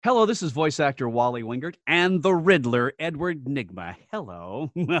Hello, this is voice actor Wally Wingert and the Riddler, Edward Nygma.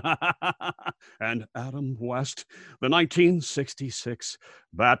 Hello. And Adam West, the 1966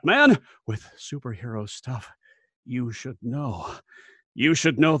 Batman with superhero stuff you should know. You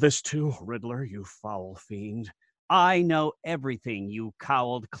should know this too, Riddler, you foul fiend. I know everything, you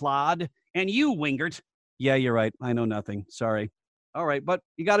cowled clod. And you, Wingert. Yeah, you're right. I know nothing. Sorry. All right, but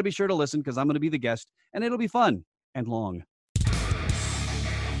you got to be sure to listen because I'm going to be the guest, and it'll be fun and long.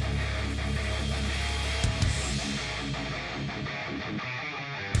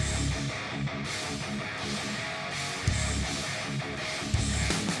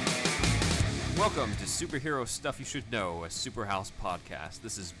 Welcome to Superhero Stuff You Should Know, a Superhouse podcast.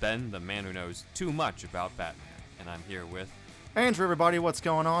 This is Ben, the man who knows too much about Batman, and I'm here with... Andrew, everybody, what's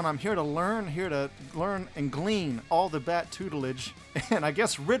going on? I'm here to learn and glean all the Bat tutelage, and I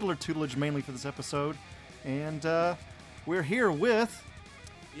guess Riddler tutelage mainly for this episode. And we're here with...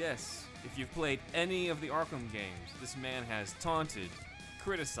 Yes, if you've played any of the Arkham games, this man has taunted,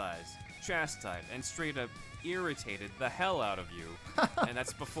 criticized, chastised, and straight up irritated the hell out of you. And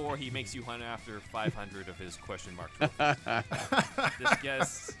that's before he makes you hunt after 500 of his question mark trophies. This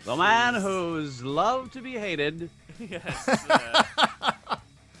guest The man who's loved to be hated. Yes.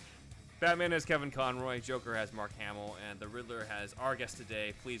 Batman has Kevin Conroy, Joker has Mark Hamill, and the Riddler has our guest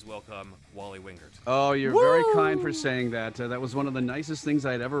today. Please welcome Wally Wingert. Oh, you're very kind for saying that. That was one of the nicest things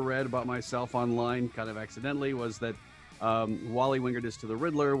I'd ever read about myself online, kind of accidentally, was that Wally Wingert is to the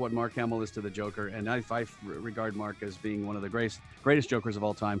Riddler what Mark Hamill is to the Joker, and I regard Mark as being one of the greatest Jokers of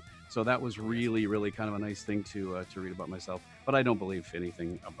all time. So that was really, really kind of a nice thing to read about myself. But I don't believe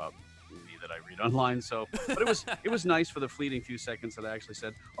anything about me that I read online. So, but it was nice for the fleeting few seconds that I actually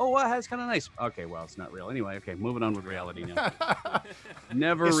said, "Oh, that's kind of nice." Okay, well, it's not real anyway. Okay, moving on with reality now.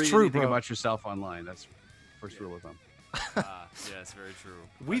 Never read anything about yourself online. That's first rule of thumb. Yes, very true.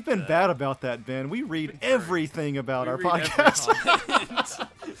 We've been bad about that, Ben. We read everything about our podcast.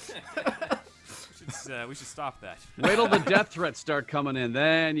 We should stop that. Wait till the death threats start coming in.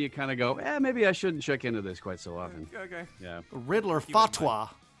 Then you kind of go, maybe I shouldn't check into this quite so often. Okay. Yeah. Riddler fatwa.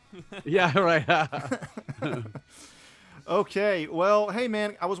 Yeah, right. Okay, well, hey,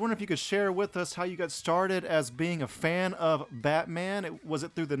 man, I was wondering if you could share with us how you got started as being a fan of Batman. Was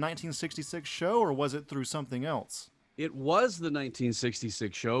it through the 1966 show, or was it through something else? It was the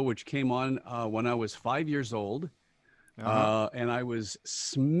 1966 show, which came on when I was 5 years old. And I was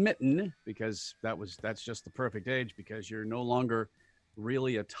smitten because that's just the perfect age, because you're no longer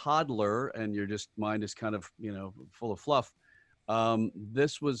really a toddler and your mind is kind of, full of fluff.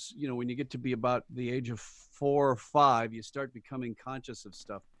 This was, when you get to be about the age of 4 or 5, you start becoming conscious of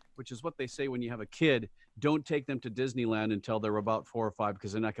stuff, which is what they say when you have a kid. Don't take them to Disneyland until they're about 4 or 5,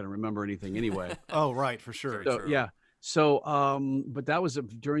 because they're not going to remember anything anyway. Oh, right, for sure. So, yeah. So, but that was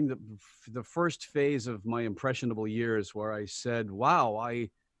during the first phase of my impressionable years, where I said, wow, I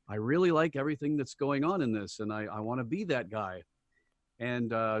really like everything that's going on in this, and I want to be that guy.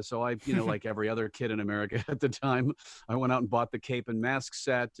 And so I, like every other kid in America at the time, I went out and bought the cape and mask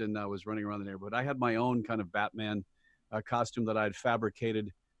set, and I was running around the neighborhood. I had my own kind of Batman costume that I'd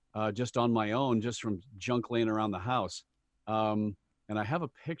fabricated just on my own, just from junk laying around the house. And I have a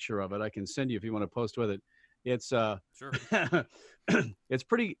picture of it I can send you if you want to post with it. It's sure. It's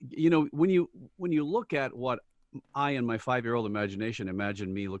pretty, when you look at what I and my 5-year-old imagination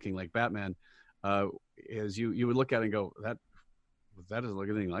imagine me looking like Batman, is you would look at it and go, that doesn't look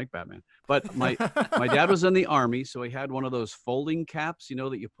anything like Batman. But my dad was in the Army, so he had one of those folding caps,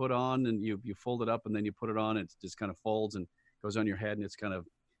 that you put on and you fold it up and then you put it on. And it just kind of folds and goes on your head, and it's kind of,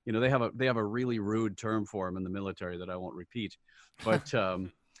 they have a really rude term for them in the military that I won't repeat, but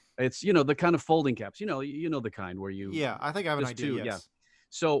it's, the kind of folding caps, the kind where you... Yeah, I think I have an idea, yes. Yeah.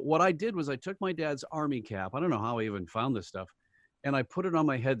 So what I did was I took my dad's Army cap. I don't know how I even found this stuff. And I put it on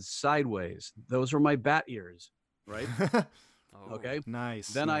my head sideways. Those were my bat ears, right? Okay. Nice.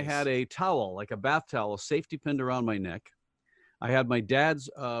 Then nice. I had a towel, like a bath towel, safety pinned around my neck. I had my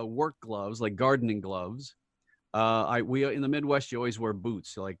dad's work gloves, like gardening gloves. We in the Midwest, you always wear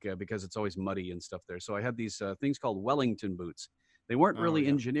boots, because it's always muddy and stuff there. So I had these things called Wellington boots. They weren't really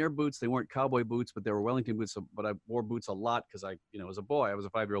engineer boots. They weren't cowboy boots, but they were Wellington boots. But I wore boots a lot because as a boy, I was a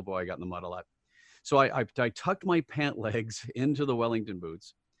 5-year-old boy. I got in the mud a lot. So I tucked my pant legs into the Wellington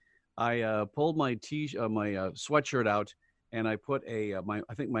boots. I pulled my sweatshirt out, and I put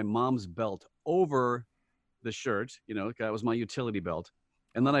I think my mom's belt over the shirt. That was my utility belt.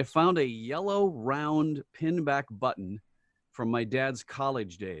 And then I found a yellow round pinback button from my dad's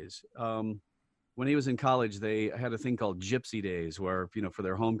college days. When he was in college, they had a thing called Gypsy Days, where, for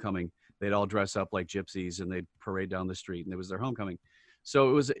their homecoming, they'd all dress up like gypsies and they'd parade down the street, and it was their homecoming. So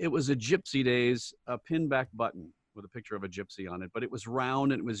it was a Gypsy Days, a pinback button with a picture of a gypsy on it, but it was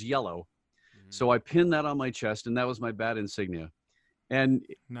round and it was yellow. So I pinned that on my chest, and that was my bat insignia. And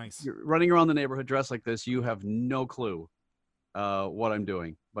Nice. you're running around the neighborhood dressed like this, you have no clue what I'm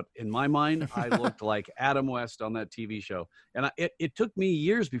doing. But in my mind, I looked like Adam West on that TV show. And it took me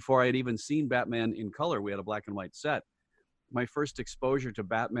years before I had even seen Batman in color. We had a black and white set. My first exposure to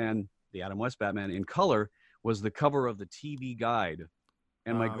Batman, the Adam West Batman in color, was the cover of the TV Guide.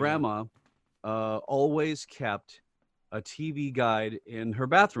 And my grandma always kept a TV guide in her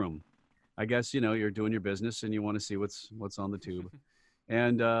bathroom. I guess, you're doing your business and you want to see what's on the tube.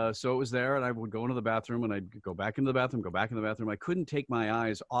 And so it was there, and I would go into the bathroom, and I'd go back into the bathroom, go back in the bathroom. I couldn't take my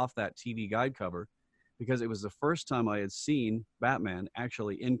eyes off that TV guide cover because it was the first time I had seen Batman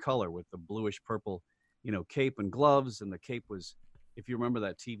actually in color with the bluish purple, cape and gloves. And the cape was, if you remember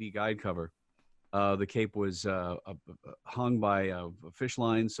that TV guide cover, the cape was hung by a fish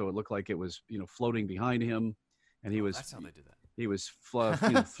line, so it looked like it was, floating behind him. And he was. That's how they did that. He was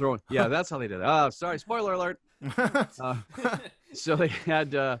throwing. Yeah, that's how they did it. Oh, sorry, spoiler alert. So they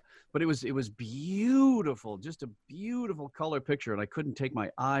had, but it was beautiful, just a beautiful color picture, and I couldn't take my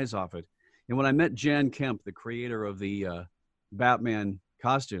eyes off it. And when I met Jan Kemp, the creator of the Batman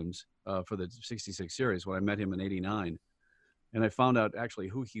costumes for the '66 series, when I met him in '89, and I found out actually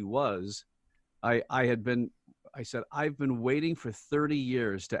who he was, I said, I've been waiting for 30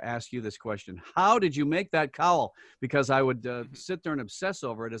 years to ask you this question. How did you make that cowl? Because I would sit there and obsess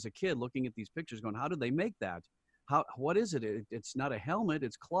over it as a kid, looking at these pictures going, how did they make that? What is it? It's not a helmet,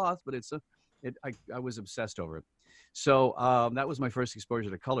 it's cloth, but I was obsessed over it. So that was my first exposure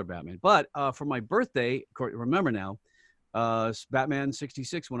to color Batman. But for my birthday, remember now, Batman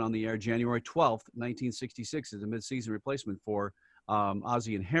 66 went on the air January 12th, 1966 as a mid-season replacement for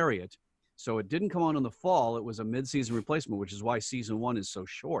Ozzie and Harriet. So it didn't come on in the fall. It was a mid-season replacement, which is why season 1 is so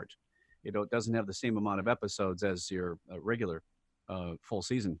short. It doesn't have the same amount of episodes as your regular full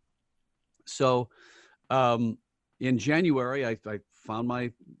season. So in January, I found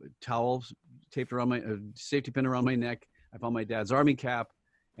my towel taped around my safety pin around my neck. I found my dad's army cap,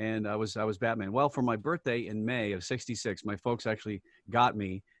 and I was Batman. Well, for my birthday in May of '66, my folks actually got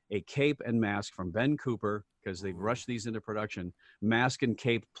me a cape and mask from Ben Cooper, because they've rushed these into production, mask and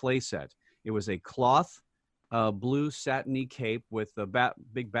cape playset. It was a cloth blue satiny cape with the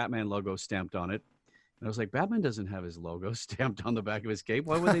big Batman logo stamped on it. And I was like, Batman doesn't have his logo stamped on the back of his cape.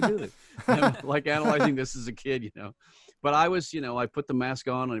 Why would they do this? I'm like analyzing this as a kid, But I was, I put the mask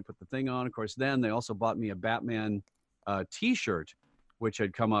on and I put the thing on. Of course, then they also bought me a Batman T-shirt, which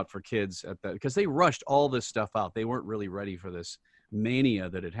had come out for kids at that, because they rushed all this stuff out. They weren't really ready for this mania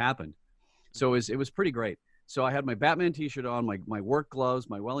that had happened. So it was pretty great. So I had my Batman T-shirt on, my work gloves,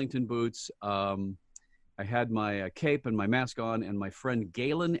 my Wellington boots. I had my cape and my mask on, and my friend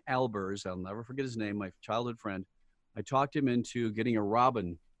Galen Albers, I'll never forget his name, my childhood friend, I talked him into getting a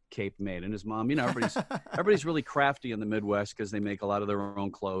Robin cape made. And his mom, everybody's really crafty in the Midwest because they make a lot of their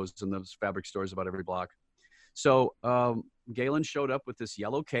own clothes in those fabric stores about every block. So Galen showed up with this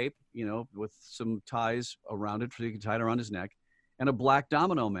yellow cape, with some ties around it so he could tie it around his neck, and a black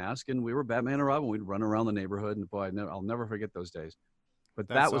domino mask, and we were Batman and Robin. We'd run around the neighborhood, and boy, I'll never forget those days. But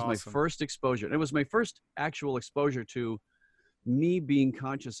that was awesome. My first exposure. And it was my first actual exposure to me being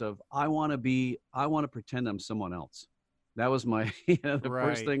conscious of, I want to pretend I'm someone else. That was my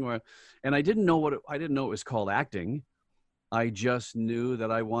first thing and I didn't know it was called acting. I just knew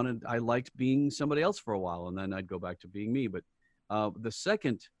that I liked being somebody else for a while, and then I'd go back to being me. But the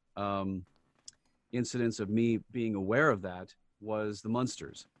second incidence of me being aware of that was the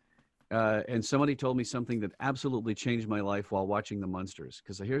Munsters. And somebody told me something that absolutely changed my life while watching the Munsters.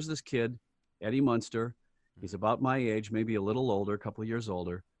 Because here's this kid, Eddie Munster. He's about my age, maybe a little older, a couple of years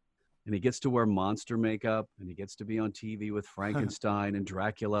older. And he gets to wear monster makeup, and he gets to be on TV with Frankenstein and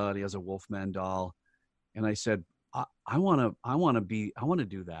Dracula, and he has a Wolfman doll. And I said, I want to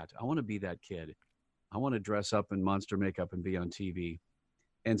do that. I want to be that kid. I want to dress up in monster makeup and be on TV.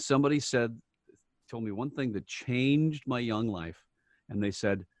 And somebody told me one thing that changed my young life. And they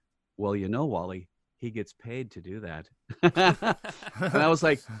said, well, Wally, he gets paid to do that. And I was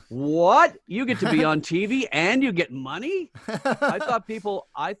like, what? You get to be on TV and you get money? I thought people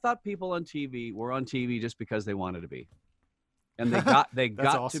on TV were on TV just because they wanted to be. And they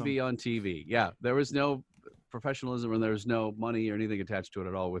got awesome. To be on TV. Yeah, there was no professionalism and there was no money or anything attached to it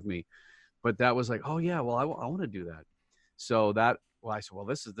at all with me. But that was like, oh yeah, well, I want to do that. So I said, well,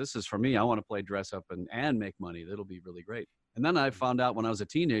 this is for me. I want to play dress up and make money. That'll be really great. And then I found out when I was a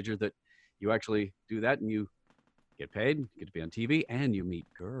teenager that you actually do that and you get paid, get to be on TV, and you meet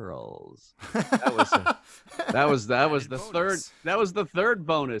girls. That was the third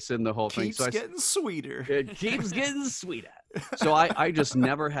bonus in the whole thing. Keeps So getting sweeter. it keeps getting sweeter. So I just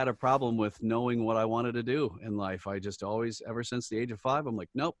never had a problem with knowing what I wanted to do in life. I just always, ever since the age of 5, I'm like,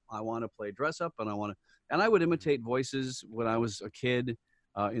 nope, I want to play dress up, and I would imitate voices when I was a kid.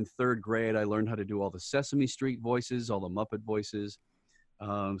 In 3rd grade, I learned how to do all the Sesame Street voices, all the Muppet voices.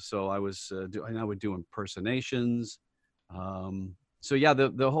 So I would do impersonations. So yeah,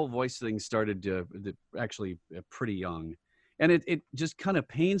 the whole voice thing started actually pretty young, and it just kind of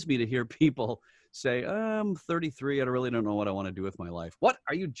pains me to hear people say, I'm 33, I really don't know what I want to do with my life. What?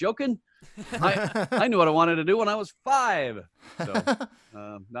 Are you joking? I knew what I wanted to do when I was 5. So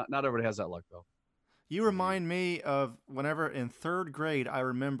not everybody has that luck though. You remind me of whenever in 3rd grade, I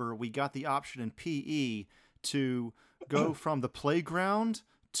remember we got the option in PE to go from the playground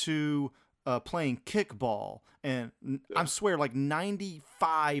to playing kickball. And I swear like 95%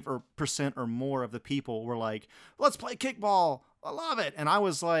 or more of the people were like, let's play kickball. I love it. And I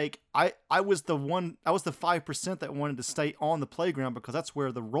was like, I was the 5% that wanted to stay on the playground because that's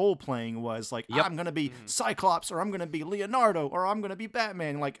where the role playing was. Like, I'm going to be Cyclops, or I'm going to be Leonardo, or I'm going to be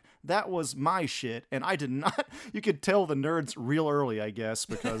Batman. Like, that was my shit. And I did not, you could tell the nerds real early, I guess,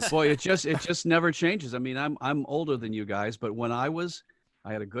 because. Boy, it just never changes. I mean, I'm older than you guys, but when I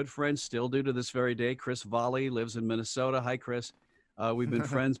had a good friend, still do to this very day. Chris Volley lives in Minnesota. Hi, Chris. We've been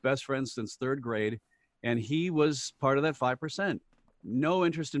best friends since 3rd grade. And he was part of that 5%. No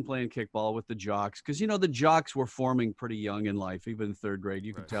interest in playing kickball with the jocks. Because, the jocks were forming pretty young in life. Even in 3rd grade,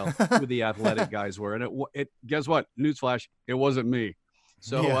 you could tell who the athletic guys were. And it guess what? Newsflash, it wasn't me.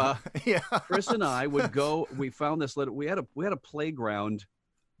 So Chris and I would go. We found this little. We had a playground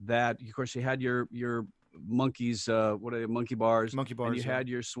that, of course, you had your monkeys, what are they, monkey bars, and you had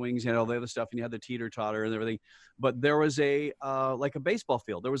your swings, you had all the other stuff, and you had the teeter-totter and everything. But there was a like a baseball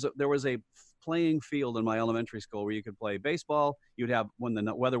field. There was a playing field in my elementary school where you could play baseball. You'd have, when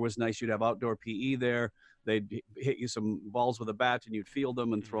the weather was nice, you'd have outdoor PE there. They'd hit you some balls with a bat, and you'd field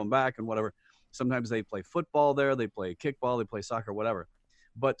them and throw them back and whatever. Sometimes they'd play football there, they play kickball, they play soccer, whatever.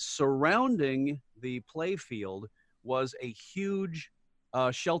 But surrounding the play field was a huge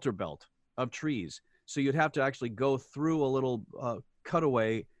shelter belt of trees. So you'd have to actually go through a little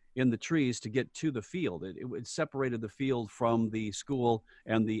cutaway in the trees to get to the field. It separated the field from the school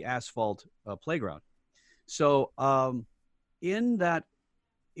and the asphalt playground. So in that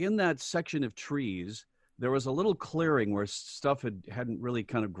section of trees, there was a little clearing where stuff hadn't really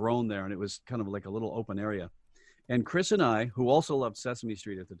kind of grown there, and it was kind of like a little open area. And Chris and I, who also loved Sesame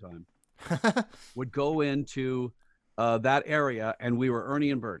Street at the time, would go into that area, and we were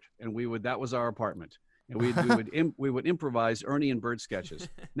Ernie and Bert, and that was our apartment. And we would improvise Ernie and Bert sketches.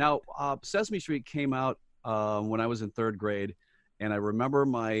 Now, Sesame Street came out when I was in 3rd grade, and I remember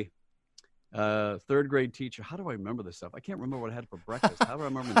my 3rd grade teacher. How do I remember this stuff? I can't remember what I had for breakfast. How do I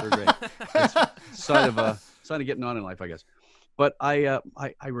remember in 3rd grade? It's sign of getting on in life, I guess. But I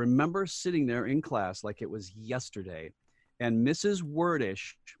remember sitting there in class like it was yesterday, and Mrs.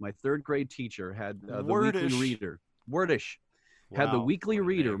 Wordish, my 3rd grade teacher, had the weekly reader. Wordish. Had the weekly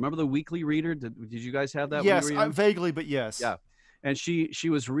reader. Remember the weekly reader? Did you guys have that? Yes, vaguely, but yes. Yeah. And she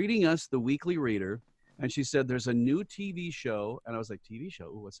was reading us the weekly reader, and she said, there's a new TV show. And I was like, TV show?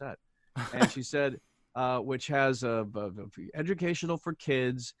 Ooh, what's that? And she said, which has educational for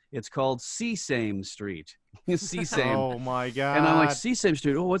kids. It's called Sesame Street. Sesame. Oh, my God. And I'm like, Sesame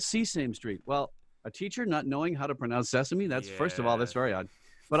Street? Oh, what's Sesame Street? Well, a teacher not knowing how to pronounce sesame, first of all, that's very odd.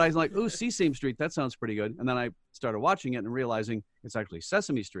 But I was like, ooh, Sesame Street, that sounds pretty good. And then I started watching it and realizing it's actually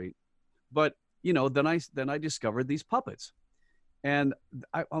Sesame Street. But, then I discovered these puppets. And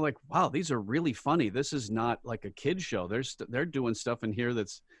I'm like, wow, these are really funny. This is not like a kid's show. They're doing stuff in here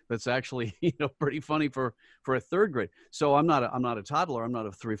that's actually, pretty funny for a 3rd grade. So I'm not a toddler. I'm not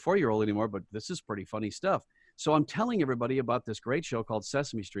a 3-4-year-old anymore, but this is pretty funny stuff. So I'm telling everybody about this great show called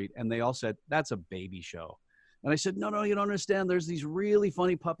Sesame Street. And they all said, that's a baby show. And I said, no, you don't understand. There's these really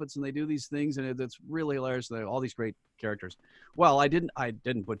funny puppets, and they do these things, and it's really hilarious. They have all these great characters. Well, I didn't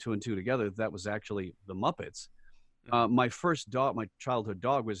put 2 and 2 together. That was actually the Muppets. My first dog, my childhood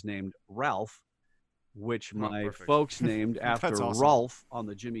dog, was named Ralph, which my folks named after awesome. Rolf on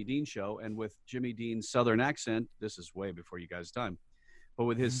the Jimmy Dean show. And with Jimmy Dean's Southern accent, this is way before you guys' time, but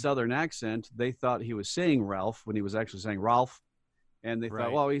with his Southern accent, they thought he was saying Ralph when he was actually saying Ralph. And they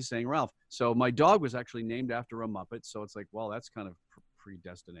thought, well, he's saying Ralph. So my dog was actually named after a Muppet. So it's like, well, that's kind of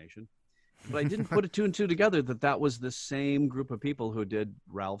predestination. But I didn't put 2 and 2 together that was the same group of people who did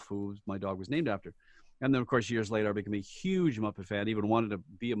Ralph, who my dog was named after. And then, of course, years later, I became a huge Muppet fan. I even wanted to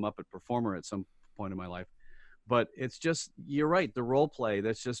be a Muppet performer at some point in my life. But it's just, you're right, the role play,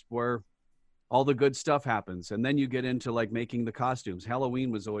 that's just where all the good stuff happens. And then you get into like making the costumes.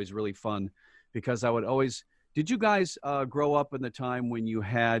 Halloween was always really fun because I would always, did you guys grow up in the time when you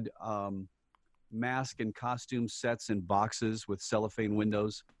had mask and costume sets in boxes with cellophane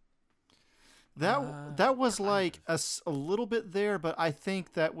windows? That was like a little bit there, but I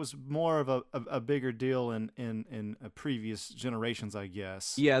think that was more of a bigger deal in previous generations, I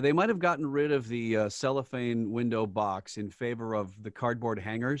guess. Yeah, they might have gotten rid of the cellophane window box in favor of the cardboard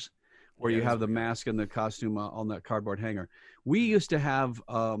hangers, where Yeah, you those have the were good. mask and the costume on that cardboard hanger. We used to have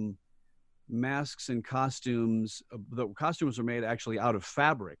masks and costumes. The costumes were made actually out of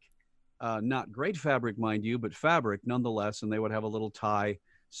fabric, not great fabric, mind you, but fabric nonetheless. And they would have a little tie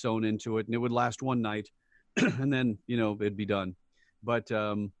sewn into it, and it would last one night, and then it'd be done. But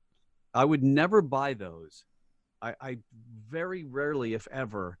I would never buy those. I very rarely, if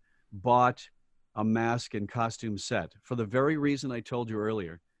ever, bought a mask and costume set for the very reason I told you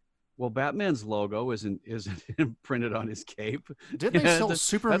earlier. Well, Batman's logo isn't printed on his cape. Did they Yeah, sell that's-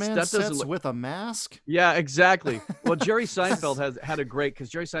 Superman that doesn't sets look- with a mask? Yeah, exactly. Well, Jerry Seinfeld has had a great, because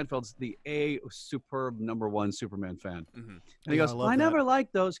Jerry Seinfeld's the superb #1 Superman fan. Mhm. And he Yeah, I goes, love I that. never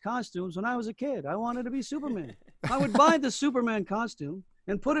liked those costumes when I was a kid. I wanted to be Superman. I would buy the Superman costume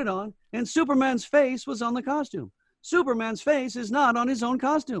and put it on, and Superman's face was on the costume. Superman's face is not on his own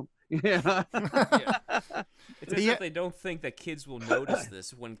costume. Yeah. It's as Yeah. if they don't think that kids will notice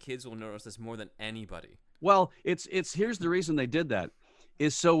this when kids will notice this more than anybody. Well, it's here's the reason they did that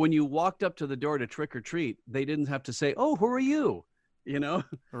is so when you walked up to the door to trick or treat, they didn't have to say, "Oh, who are you?"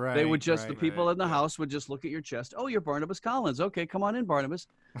 Right. They would just right. the people in the yeah. house would just look at your chest. "Oh, you're Barnabas Collins. Okay, come on in, Barnabas."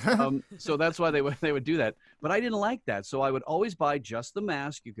 So that's why they would do that. But I didn't like that, so I would always buy just the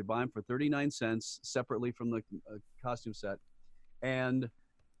mask. You could buy them for 39 cents separately from the costume set, and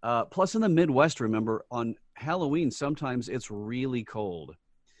plus in the Midwest, remember on Halloween sometimes it's really cold,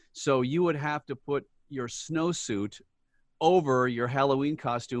 so you would have to put your snowsuit over your Halloween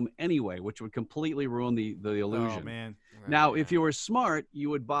costume anyway, which would completely ruin the illusion. Oh man. Now, Right, if you were smart,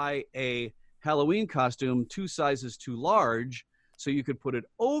 you would buy a Halloween costume 2 sizes too large, so you could put it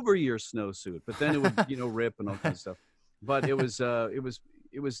over your snowsuit. But then it would, rip and all kinds of stuff. But it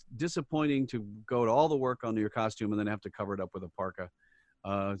was disappointing to go to all the work on your costume and then have to cover it up with a parka,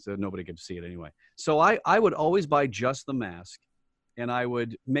 so nobody could see it anyway. So I would always buy just the mask, and I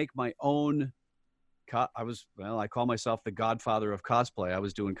would make my own. I call myself the godfather of cosplay. I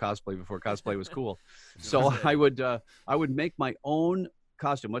was doing cosplay before cosplay was cool. So I would make my own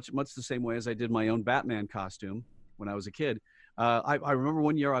costume, much the same way as I did my own Batman costume when I was a kid. I remember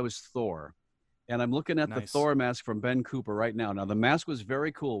one year I was Thor, and I'm looking at the Nice. Thor mask from Ben Cooper right now. Now the mask was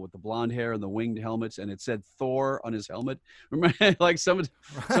very cool with the blonde hair and the winged helmets, and it said Thor on his helmet. Remember, like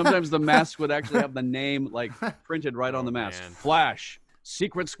sometimes the mask would actually have the name like printed right on Oh, the mask. man. Flash,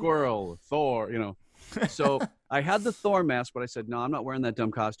 Secret Squirrel, Thor. So I had the Thor mask, but I said, no, I'm not wearing that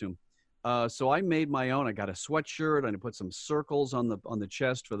dumb costume. So I made my own. I got a sweatshirt and I put some circles on the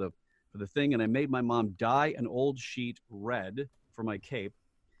chest for the thing. And I made my mom dye an old sheet red for my cape.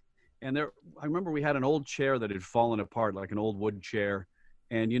 And I remember we had an old chair that had fallen apart, like an old wood chair.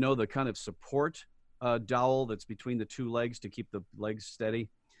 And the kind of support dowel that's between the two legs to keep the legs steady,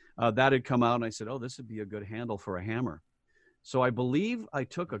 that had come out. And I said, oh, this would be a good handle for a hammer. So I believe I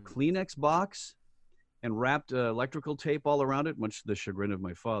took a Kleenex box and wrapped electrical tape all around it, much to the chagrin of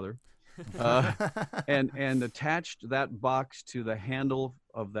my father, and attached that box to the handle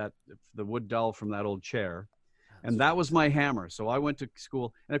of the wood dowel from that old chair. And that was my hammer. So I went to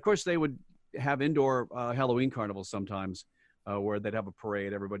school. And of course, they would have indoor Halloween carnivals sometimes where they'd have a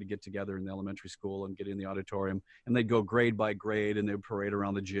parade. Everybody get together in the elementary school and get in the auditorium. And they'd go grade by grade, and they'd parade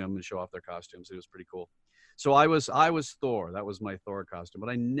around the gym and show off their costumes. It was pretty cool. So I was Thor. That was my Thor costume.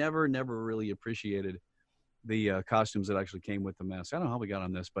 But I never really appreciated the costumes that actually came with the mask. I don't know how we got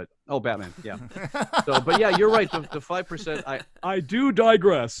on this, but Batman, yeah. So, but yeah, you're right. The 5%. I do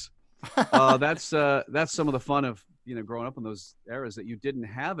digress. That's some of the fun of growing up in those eras that you didn't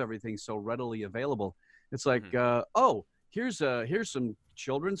have everything so readily available. It's like, here's some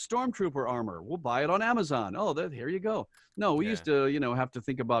children's stormtrooper armor. We'll buy it on Amazon. Oh, here you go. No, we used to have to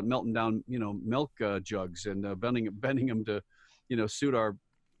think about melting down milk jugs and bending them to suit our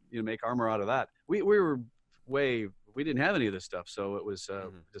make armor out of that. We didn't have any of this stuff, so it was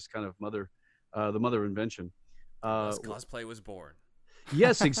just kind of the mother invention. Thus cosplay was born.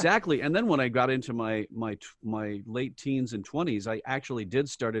 Yes, exactly. And then when I got into my late teens and 20s, I actually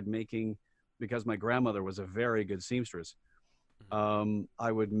started making, because my grandmother was a very good seamstress.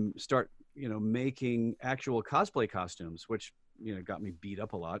 I would start making actual cosplay costumes, which got me beat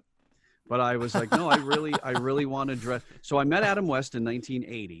up a lot. But I was like, no, I really want to dress. So I met Adam West in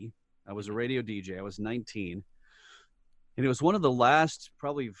 1980. I was a radio DJ. I was 19. And it was one of the last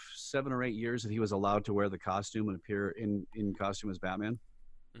probably 7 or 8 years that he was allowed to wear the costume and appear in costume as Batman.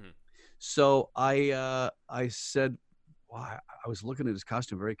 Mhm. So I said, well, I was looking at his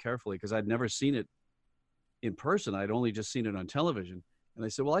costume very carefully because I'd never seen it in person. I'd only just seen it on television. And I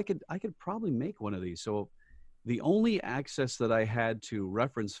said, well, I could probably make one of these. So the only access that I had to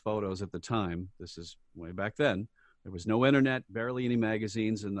reference photos at the time, this is way back then, there was no internet, barely any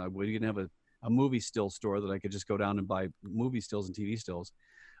magazines, and we didn't have a movie still store that I could just go down and buy movie stills and TV stills.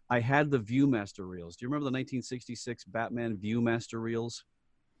 I had the Viewmaster reels. Do you remember the 1966 Batman Viewmaster reels?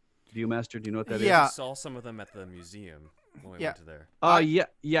 Viewmaster, do you know what that is? Yeah. I saw some of them at the museum when we went to there.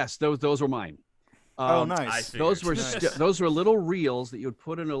 Yes, those were mine. Oh, nice. Those were Nice. those were little reels that you would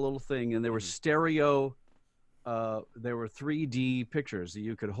put in a little thing, and they were stereo. There were 3D pictures that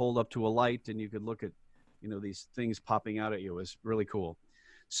you could hold up to a light, and you could look at, these things popping out at you. It was really cool.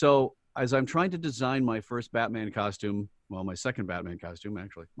 So as I'm trying to design my first Batman costume, well, my second Batman costume,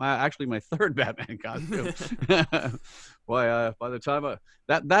 actually my third Batman costume. Boy, by the time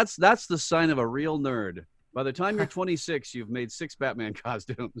that's the sign of a real nerd. By the time you're 26, you've made 6 Batman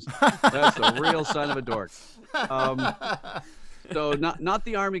costumes. That's a real sign of a dork. So not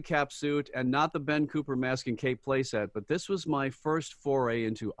the army cap suit and not the Ben Cooper mask and cape playset, but this was my first foray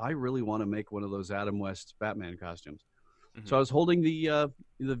into, I really want to make one of those Adam West Batman costumes. Mhm. So I was holding the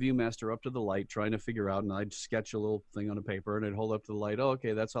Viewmaster up to the light, trying to figure out, and I'd sketch a little thing on a paper, and I'd hold up to the light. Oh,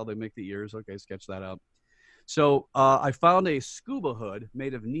 okay, that's how they make the ears. Okay, sketch that out. So I found a scuba hood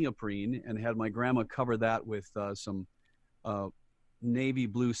made of neoprene and had my grandma cover that with some navy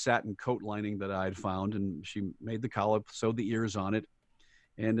blue satin coat lining that I had found, and she made the collar, sewed the ears on it,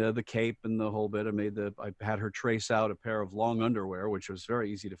 and the cape and the whole bit. I had her trace out a pair of long underwear, which was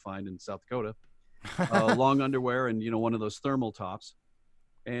very easy to find in South Dakota. Long underwear and one of those thermal tops,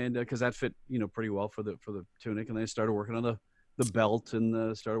 and because that fit pretty well for the tunic. And then I started working on the belt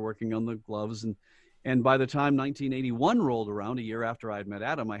and started working on the gloves, and by the time 1981 rolled around, a year after I had met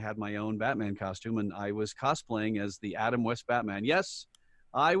Adam, I had my own Batman costume, and I was cosplaying as the Adam West Batman. Yes,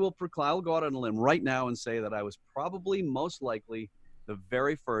 I'll go out on a limb right now and say that I was probably most likely the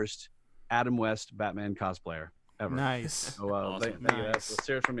very first Adam West Batman cosplayer ever. Nice. So, Awesome. thank you. Nice. That's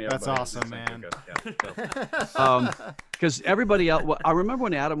cheers from me. That's everybody. awesome, Thank you, man. guys. Yeah, because everybody else, I remember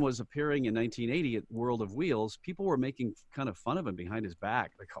when Adam was appearing in 1980 at World of Wheels, people were making kind of fun of him behind his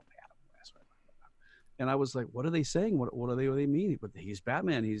back. They called me Adam West. And I was like, what are they saying? What do they mean? But he's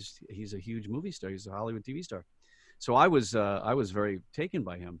Batman. He's a huge movie star. He's a Hollywood TV star. So I was very taken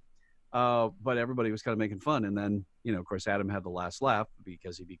by him. But everybody was kind of making fun. And then, of course, Adam had the last laugh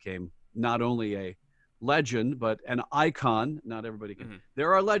because he became not only a legend, but an icon. Not everybody can. Mm-hmm.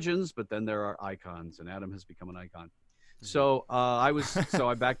 There are legends, but then there are icons, and Adam has become an icon. Mm-hmm. So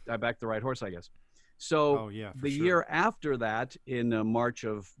I backed the right horse, I guess. So the year after that, in March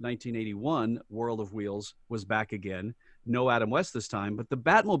of 1981, World of Wheels was back again. No Adam West this time, but the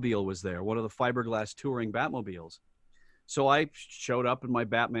Batmobile was there, one of the fiberglass touring Batmobiles. So I showed up in my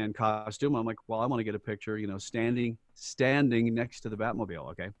Batman costume. I'm like, well, I want to get a picture, standing next to the Batmobile.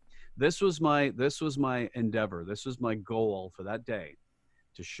 Okay. This was my endeavor. This was my goal for that day,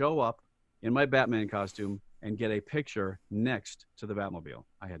 to show up in my Batman costume and get a picture next to the Batmobile.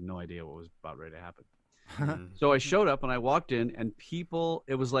 I had no idea what was about ready to happen. So I showed up and I walked in, and people,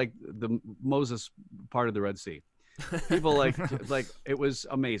 it was like the Moses part of the Red Sea. People like it was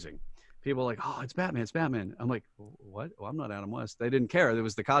amazing. People like, oh, it's Batman. I'm like, what? Well, I'm not Adam West. They didn't care. It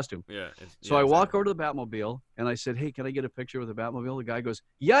was the costume. So I walk over to the Batmobile and I said, hey, can I get a picture with the Batmobile? The guy goes,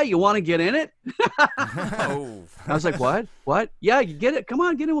 yeah, you want to get in it? Oh. I was like, what? Yeah, you get it. Come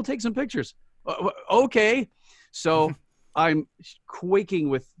on, get in. We'll take some pictures. Okay. So I'm quaking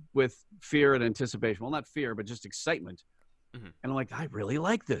with fear and anticipation. Well, not fear, but just excitement. Mm-hmm. And I'm like, I really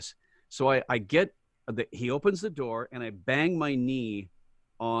like this. So I get, he opens the door and I bang my knee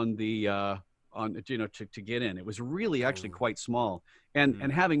on the to get in. It was really actually quite small.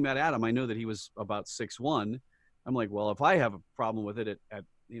 And having met Adam, I knew that he was about 6'1". I'm like, well, if I have a problem with it at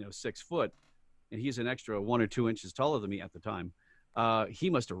 6 foot, and he's an extra 1 or 2 inches taller than me at the time, he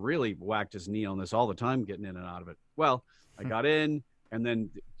must have really whacked his knee on this all the time, getting in and out of it. Well, I got in, and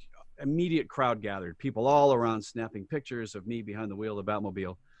then immediate crowd gathered, people all around snapping pictures of me behind the wheel of the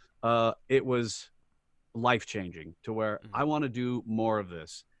Batmobile. It was life-changing to where I want to do more of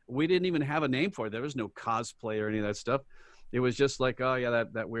this. We didn't even have a name for it. There was no cosplay or any of that stuff. It was just like, oh yeah,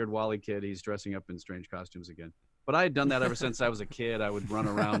 that weird Wally kid, he's dressing up in strange costumes again. But I had done that ever since I was a kid. I would run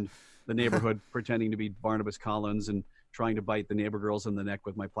around the neighborhood pretending to be Barnabas Collins and trying to bite the neighbor girls in the neck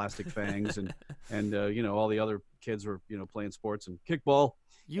with my plastic fangs, and you know, all the other kids were, you know, playing sports and kickball.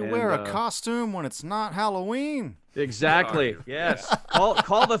 You And, wear a costume when it's not Halloween. Exactly. Yes.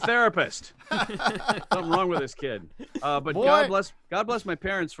 Call the therapist. Something wrong with this kid. But Boy. God bless my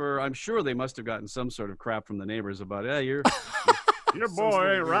parents for. I'm sure they must have gotten some sort of crap from the neighbors about, hey, your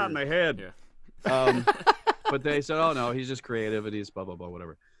boy ain't right in the head. Yeah. But they said, oh no, he's just creative and he's blah blah blah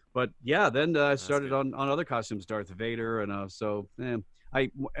whatever. But yeah, then I started good. on other costumes, Darth Vader, and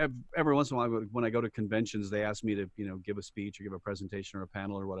every once in a while when I go to conventions, they ask me to, you know, give a speech or give a presentation or a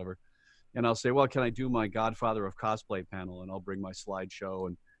panel or whatever, and I'll say, well, can I do my Godfather of Cosplay panel? And I'll bring my slideshow,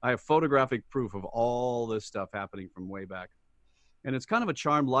 and I have photographic proof of all this stuff happening from way back. And it's kind of a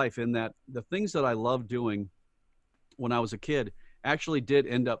charmed life in that the things that I loved doing when I was a kid actually did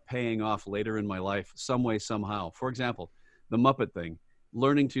end up paying off later in my life, some way, somehow. For example, the Muppet thing.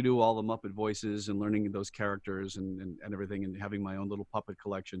 Learning to do all the Muppet voices and learning those characters and everything, and having my own little puppet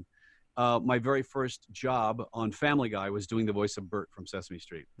collection. My very first job on Family Guy was doing the voice of Bert from Sesame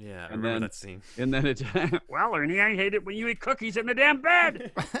Street. Yeah, I And remember then- that scene. And then it, well, Ernie, I hate it when you eat cookies in the damn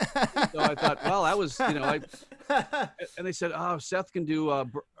bed. So I thought, well, that was, you know, and they said, oh, Seth can do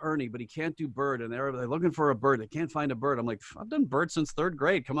Ernie, but he can't do Bert. And they're looking for a Bert. They can't find a Bert. I'm like, I've done Bert since 3rd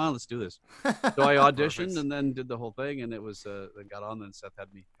grade. Come on, let's do this. So I auditioned Perfect. and then did the whole thing. And it was, I got on, and Seth had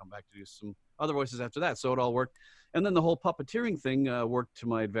me come back to do some other voices after that. So it all worked. And then the whole puppeteering thing worked to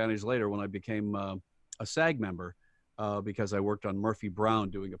my advantage later when I became a SAG member, because I worked on Murphy Brown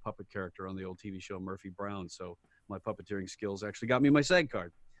doing a puppet character on the old TV show Murphy Brown. So my puppeteering skills actually got me my SAG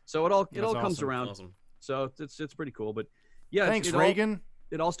card. So it all That's comes awesome. around. Awesome. So it's pretty cool. But yeah, Thanks, it Reagan.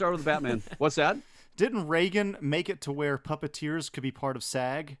 It all started with Batman. What's that? Didn't Reagan make it to where puppeteers could be part of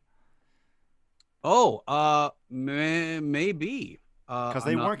SAG? Oh, maybe. Because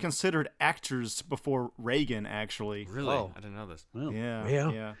they weren't considered actors before Reagan, actually. Really? Oh. I didn't know this. Well, Yeah.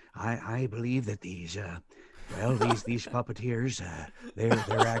 Well, yeah. I believe that these these puppeteers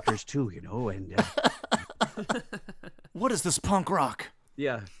they're actors too, you know, and What is this punk rock?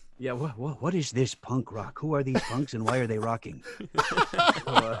 yeah. what is this punk rock? Who are these punks and why are they rocking?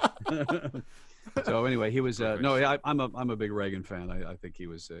 So anyway, he was I'm a big Reagan fan. I think he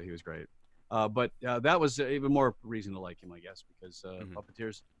was great. But that was even more reason to like him, I guess, because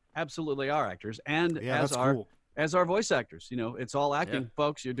puppeteers absolutely are actors, and Yeah, as that's are cool. as are voice actors. You know, it's all acting, Yeah,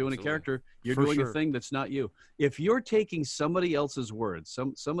 folks. You're doing absolutely. a character. You're For doing sure. a thing that's not you. If you're taking somebody else's words,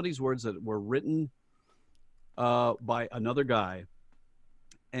 somebody's words that were written by another guy,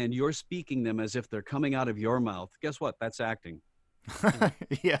 and you're speaking them as if they're coming out of your mouth, guess what? That's acting.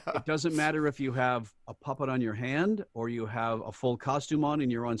 Yeah. It doesn't matter if you have a puppet on your hand or you have a full costume on and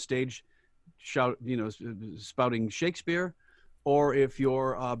you're on stage spouting Shakespeare, or if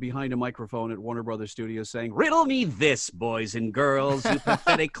you're behind a microphone at Warner Brothers Studios saying, riddle me this, boys and girls, you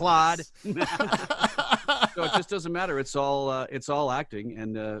pathetic clod. So it just doesn't matter. It's all acting.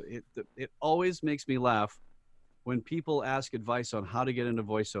 And it always makes me laugh when people ask advice on how to get into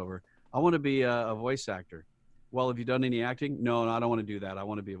voiceover. I want to be a voice actor. Well, have you done any acting? No, I don't want to do that. I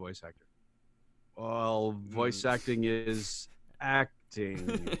want to be a voice actor. Well, voice acting is acting.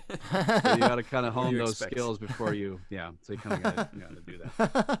 So you got to kind of hone you those expect? skills before you, so you kind of got to do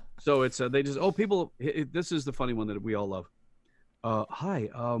that. So it's they just people. This is the funny one that we all love. Hi,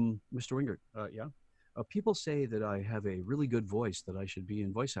 Mr. Wingert. Yeah. People say that I have a really good voice, that I should be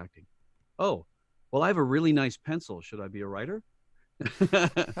in voice acting. Oh, well, I have a really nice pencil. Should I be a writer? you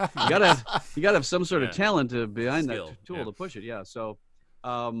gotta have some sort of Yeah. talent behind Skill, that tool yeah. to push it. Yeah. So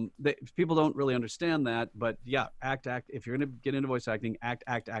people don't really understand that, but yeah, act. If you're gonna get into voice acting, act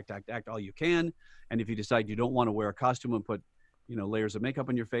all you can. And if you decide you don't want to wear a costume and put, layers of makeup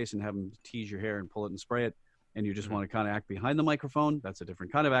on your face and have them tease your hair and pull it and spray it, and you just want to kind of act behind the microphone, that's a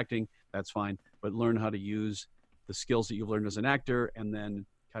different kind of acting. That's fine. But learn how to use the skills that you've learned as an actor and then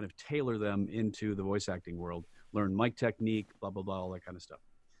kind of tailor them into the voice acting world. Learn mic technique, blah, blah, blah, all that kind of stuff.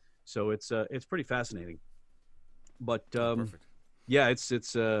 So it's pretty fascinating. But Perfect. yeah,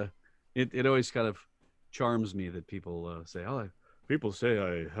 it always kind of charms me that people say, oh, people say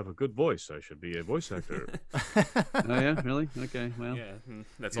I have a good voice. I should be a voice actor. Oh, yeah? Really? Okay. Well, Yeah,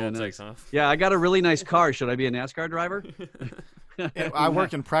 that's yeah, all it no. takes, huh? yeah, I got a really nice car. Should I be a NASCAR driver? I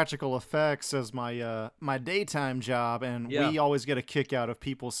work in practical effects as my daytime job, and Yeah. we always get a kick out of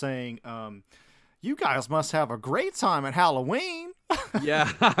people saying, "You guys must have a great time at Halloween." Yeah,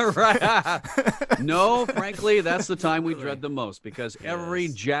 right. No, frankly, that's the time we dread the most, because every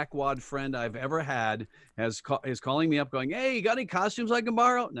Yes. jackwad friend I've ever had is calling me up, going, "Hey, you got any costumes I can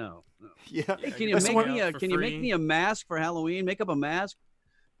borrow?" No. Yeah, Hey, can you That's make one- me out for can you make free. me a mask for Halloween? Make up a mask.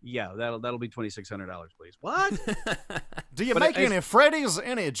 Yeah, that'll be $2,600, please. What? Do you But make it- any Freddy's,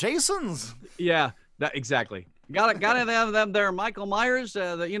 any Jasons? Yeah, that exactly. Got to have them there. Michael Myers,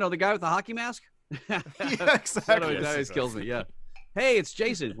 the guy with the hockey mask. Yeah, That exactly. always kills me. Yeah. Hey, it's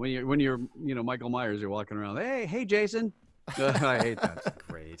Jason. When you're Michael Myers, you're walking around. Hey, Jason. I hate that.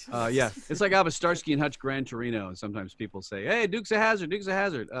 Great. Yeah, it's like I have a Starsky and Hutch Gran Torino, and sometimes people say, "Hey, Dukes of Hazzard, Dukes of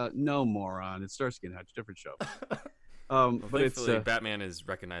Hazzard." No, moron. It's Starsky and Hutch, different show. Well, But it's thankfully, Batman is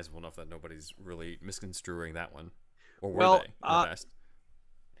recognizable enough that nobody's really misconstruing that one. Or were Well, they? In the past?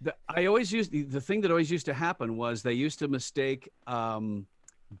 I always used the thing that always used to happen was they used to mistake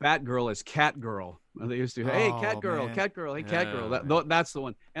Batgirl as Catgirl. They used to, hey, Oh, Catgirl, man. Catgirl, hey, Catgirl. Yeah. That's the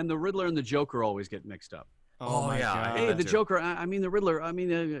one. And the Riddler and the Joker always get mixed up. Oh, my yeah, I God. hate Hey, that the too. Joker. I mean, the Riddler. I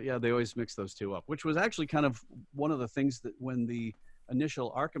mean, yeah, they always mix those two up, which was actually kind of one of the things that when the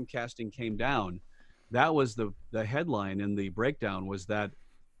initial Arkham casting came down, that was the headline in the breakdown was that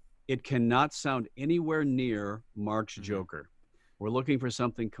it cannot sound anywhere near Mark's Joker. We're looking for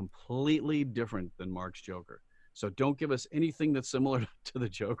something completely different than Mark's Joker. So don't give us anything that's similar to the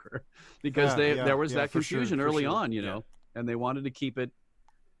Joker, because there was that for sure, confusion for early sure. on, and they wanted to keep it,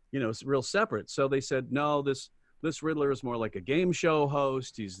 real separate. So they said, no, this Riddler is more like a game show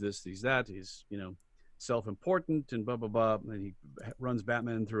host. He's this, he's that. He's, self-important and blah, blah, blah. And he runs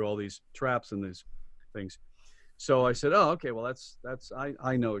Batman through all these traps and these things. So I said, oh, okay, well,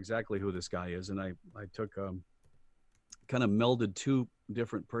 I know exactly who this guy is. And I took, kind of melded two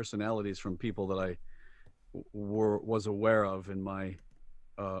different personalities from people that I was aware of in my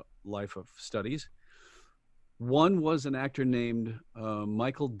life of studies. One was an actor named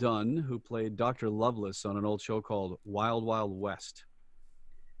Michael Dunn, who played Dr. Lovelace on an old show called Wild Wild West.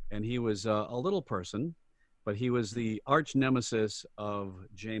 And he was a little person, but he was the arch nemesis of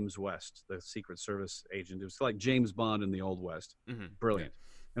James West, the Secret Service agent. It was like James Bond in the Old West. Mhm. Brilliant.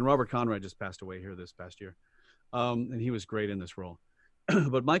 And Robert Conrad just passed away here this past year. And he was great in this role.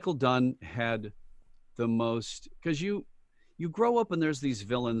 But Michael Dunn had the most, because you grow up and there's these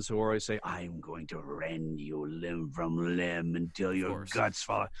villains who always say, I'm going to rend you limb from limb until your course. guts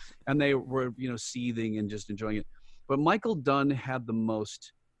fall. And they were, seething and just enjoying it. But Michael Dunn had the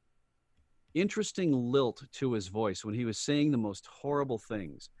most interesting lilt to his voice when he was saying the most horrible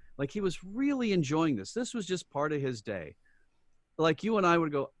things. Like he was really enjoying this. This was just part of his day. Like you and I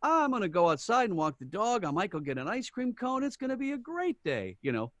would go, I'm going to go outside and walk the dog. I might go get an ice cream cone. It's going to be a great day.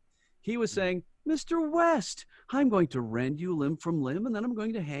 He was saying, Mr. West, I'm going to rend you limb from limb, and then I'm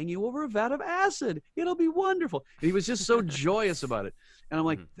going to hang you over a vat of acid. It'll be wonderful. And he was just so joyous about it. And I'm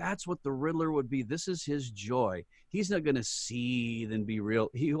like, that's what the Riddler would be. This is his joy. He's not going to seethe and be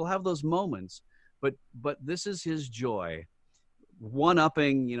real. He will have those moments, but this is his joy.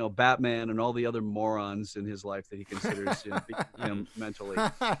 One-upping, Batman and all the other morons in his life that he considers mentally.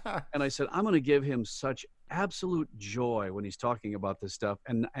 And I said, I'm going to give him such absolute joy when he's talking about this stuff,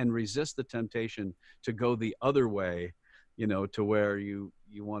 and resist the temptation to go the other way, to where you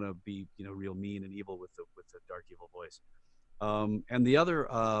want to be, real mean and evil with the dark evil voice. And the other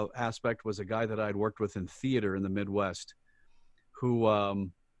aspect was a guy that I'd worked with in theater in the Midwest, who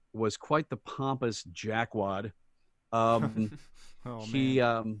was quite the pompous jackwad. He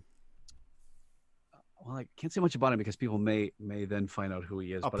well, I can't say much about him because people may then find out who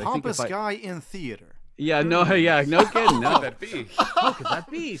he is. A but pompous I think guy in theater. no kidding. No, How could that be? how could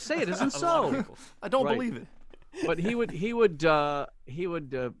that be? Say it isn't A lot of so. people. I don't Right. believe it. But he would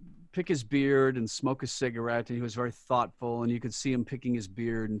pick his beard and smoke a cigarette, and he was very thoughtful, and you could see him picking his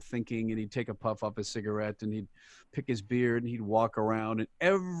beard and thinking, and he'd take a puff off his cigarette, and he'd pick his beard, and he'd walk around, and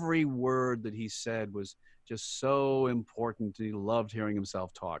every word that he said was just so important, and he loved hearing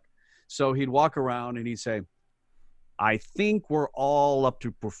himself talk. So he'd walk around and he'd say, I think we're all up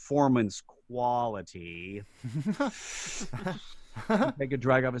to performance quality. Take a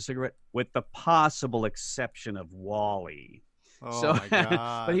drag off a cigarette, with the possible exception of Wally. Oh my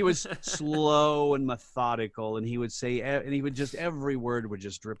God. But he was slow and methodical, and he would say, and he would just, every word would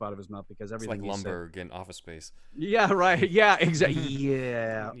just drip out of his mouth because It's everything like he said. Lumberg in Office Space. Yeah, right. Yeah, exactly.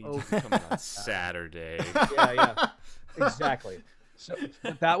 Yeah. He Oh, just comes on Saturday. yeah. Exactly. So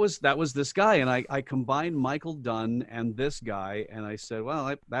that was this guy, and I combined Michael Dunn and this guy, and I said,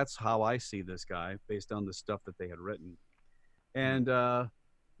 well, that's how I see this guy based on the stuff that they had written. And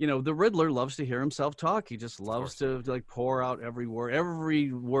the Riddler loves to hear himself talk. He just loves to like pour out every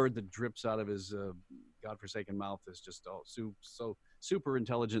word that drips out of his godforsaken mouth is just so super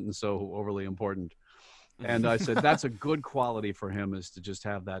intelligent and so overly important. And I said that's a good quality for him, is to just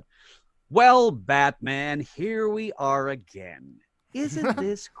have that. Well, Batman, here we are again. Isn't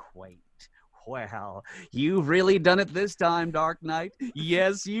this quaint? Well, you've really done it this time, Dark Knight.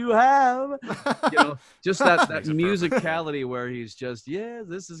 Yes, you have. Just that Makes it perfect. musicality where he's just, yeah,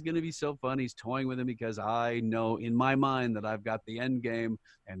 this is going to be so fun. He's toying with him because I know in my mind that I've got the end game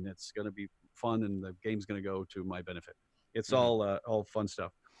and it's going to be fun and the game's going to go to my benefit. It's all fun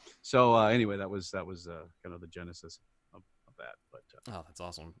stuff. So anyway, that was kind of the genesis of that. But Oh, that's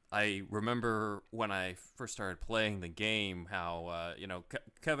awesome. I remember when I first started playing the game how,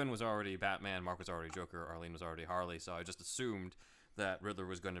 Kevin was already Batman, Mark was already Joker, Arlene was already Harley, so I just assumed that Riddler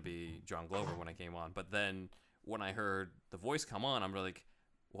was going to be John Glover when I came on. But then when I heard the voice come on, I'm really like,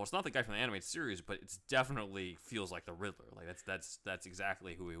 well, it's not the guy from the animated series, but it's definitely feels like the Riddler. Like that's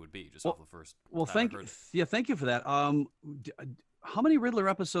exactly who he would be just off the first. Thank you for that. How many Riddler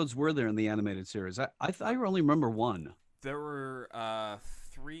episodes were there in the animated series? I only remember one. There were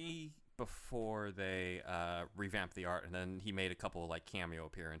 3 before they revamped the art, and then he made a couple like cameo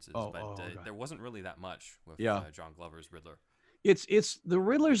appearances. Okay. There wasn't really that much with John Glover's Riddler. It's the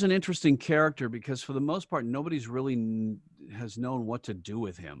Riddler's an interesting character because for the most part nobody's really has known what to do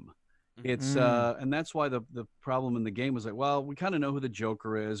with him. It's and that's why the problem in the game was like, well, we kind of know who the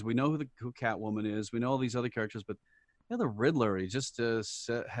Joker is, we know who Catwoman is, we know all these other characters, but the Riddler, he just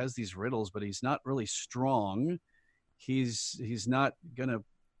has these riddles, but he's not really strong. He's not gonna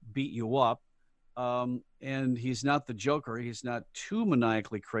beat you up, and he's not the Joker. He's not too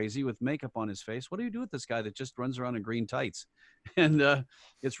maniacally crazy with makeup on his face. What do you do with this guy that just runs around in green tights? And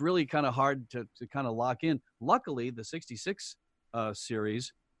it's really kind of hard to kind of lock in. Luckily, the 66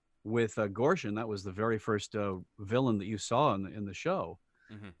 series with Gorshin, that was the very first villain that you saw in the show.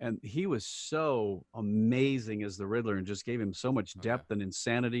 And he was so amazing as the Riddler and just gave him so much depth and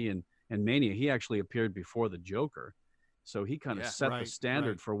insanity and mania. He actually appeared before the Joker. So he kind of set the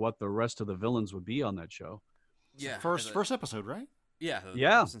standard for what the rest of the villains would be on that show. Yeah. First episode, right?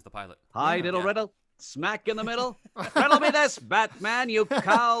 Yeah. Since the pilot. Hi, diddle riddle. Smack in the middle. Riddle me this, Batman, you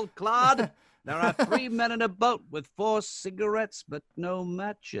cold clod. There are 3 men in a boat with 4 cigarettes, but no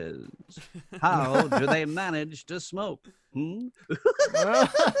matches. How do they manage to smoke?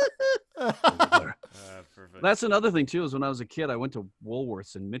 Perfect. That's another thing too. Is when I was a kid, I went to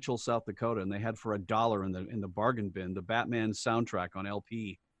Woolworths in Mitchell, South Dakota, and they had for $1 in the bargain bin the Batman soundtrack on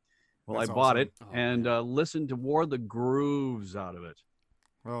LP. Well, That's I bought awesome. it and listened to War the Grooves out of it.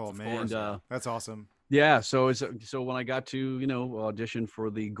 Oh man, that's awesome. Yeah, so when I got to audition for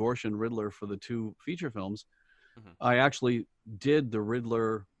the Gorshin Riddler for the 2 feature films, I actually did the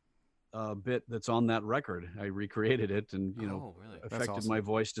Riddler bit that's on that record. I recreated it and really? affected my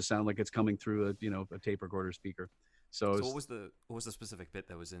voice to sound like it's coming through a tape recorder speaker. So what was the specific bit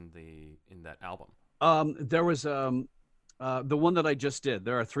that was in that album? There was the one that I just did.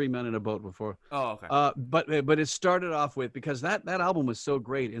 There are 3 men in a boat before. Oh, okay. But it started off with, because that album was so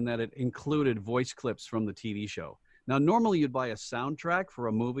great in that it included voice clips from the TV show. Now, normally you'd buy a soundtrack for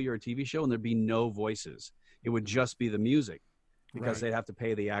a movie or a TV show and there'd be no voices. It would just be the music because they'd have to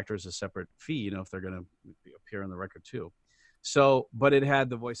pay the actors a separate fee, if they're going to appear on the record too. So, but it had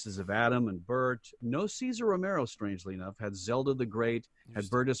the voices of Adam and Bert. No Cesar Romero, strangely enough. Had Zelda the Great, had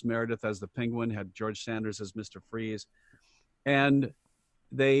Burgess Meredith as the Penguin, had George Sanders as Mr. Freeze. And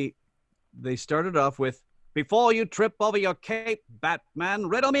they started off with, before you trip over your cape, Batman,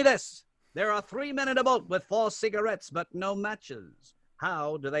 riddle me this. There are 3 men in a boat with 4 cigarettes, but no matches.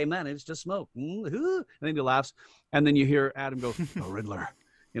 How do they manage to smoke? And then he laughs. And then you hear Adam go, the Riddler,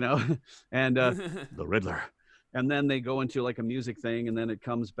 and the Riddler. And then they go into like a music thing. And then it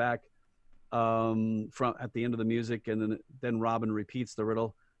comes back from at the end of the music. And then Robin repeats the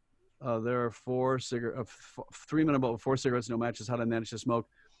riddle. There are 3 men in a boat with 4 cigarettes, no matches. How do they manage to smoke?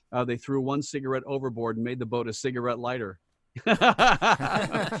 They threw 1 cigarette overboard and made the boat a cigarette lighter.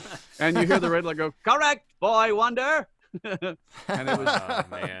 And you hear the Riddler go, correct, boy wonder. And it was,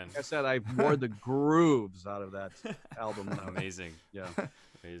 man. like I said, I wore the grooves out of that album. Amazing. Yeah.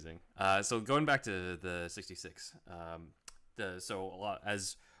 Amazing. So going back to the 66, so a lot,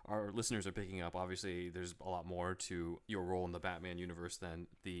 as our listeners are picking up, obviously there's a lot more to your role in the Batman universe than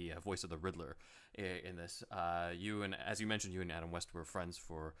the voice of the Riddler in this. As you mentioned, you and Adam West were friends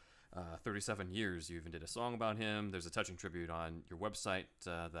for 37 years. You even did a song about him. There's a touching tribute on your website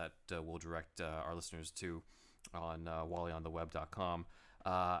that we'll direct our listeners to on wallyontheweb.com.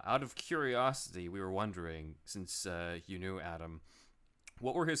 Out of curiosity, we were wondering, since you knew Adam,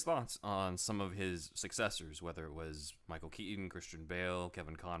 what were his thoughts on some of his successors, whether it was Michael Keaton, Christian Bale,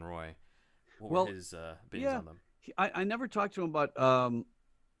 Kevin Conroy? What were his opinions on them? I never talked to him about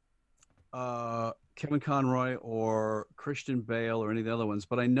Kevin Conroy or Christian Bale or any of the other ones,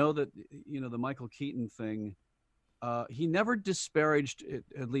 but I know that, the Michael Keaton thing, he never disparaged it,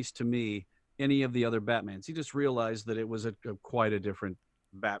 at least to me, any of the other Batmans. He just realized that it was a quite a different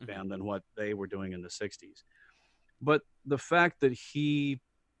Batman than what they were doing in the 60s. But the fact that he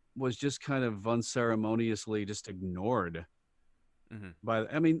was just kind of unceremoniously just ignored by,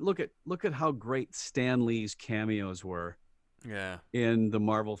 I mean, look at how great Stan Lee's cameos were Yeah. in the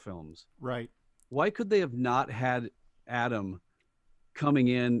Marvel films. Right. Why could they have not had Adam coming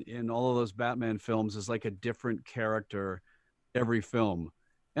in all of those Batman films as like a different character every film?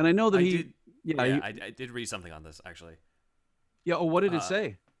 And I know that I did read something on this actually. Yeah. Oh, what did it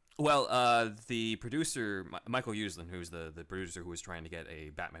say? Well, the producer, Michael Uslan, who's the producer who was trying to get a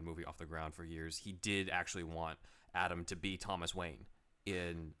Batman movie off the ground for years, he did actually want Adam to be Thomas Wayne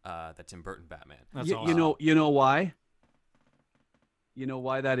in the Tim Burton Batman. That's awesome. You know why? You know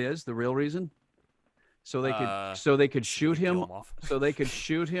why that is? The real reason? So they could shoot him. Kill him off. So they could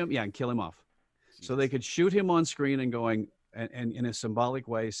shoot him. Yeah, and kill him off. So they could shoot him on screen and going and in a symbolic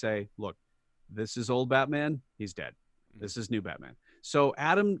way say, look, this is old Batman. He's dead. This is new Batman. So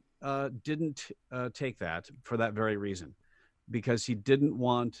Adam didn't take that for that very reason, because he didn't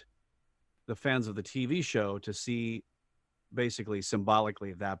want the fans of the TV show to see basically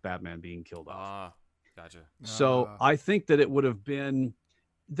symbolically that Batman being killed off. Ah, gotcha. So I think that it would have been,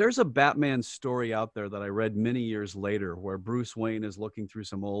 there's a Batman story out there that I read many years later where Bruce Wayne is looking through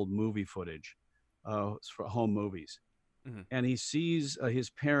some old movie footage for home movies. And he sees his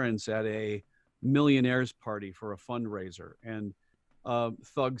parents at a millionaire's party for a fundraiser, and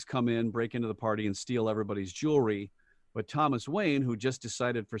thugs come in, break into the party and steal everybody's jewelry. But Thomas Wayne, who just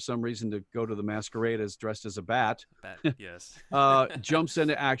decided for some reason to go to the masquerade as dressed as a bat, yes, jumps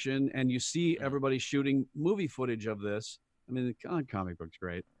into action, and you see everybody shooting movie footage of this. I mean, the comic book's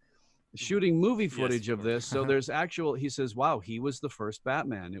great. Shooting movie footage of this. So there's actual, he says, wow, he was the first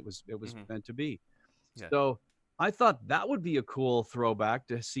Batman. It was meant to be. Yeah. So I thought that would be a cool throwback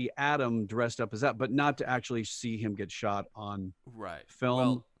to see Adam dressed up as that, but not to actually see him get shot on film.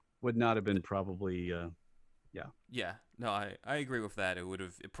 Well, would not have been probably, Yeah, no, I agree with that.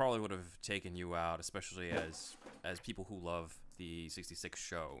 It probably would have taken you out, especially as people who love the 66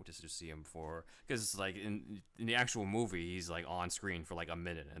 show, just to see him because it's like in the actual movie, he's like on screen for like a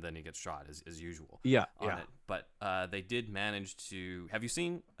minute and then he gets shot as usual. Yeah. It. But they did manage to, have you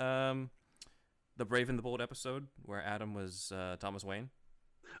seen the Brave and the Bold episode where Adam was Thomas Wayne?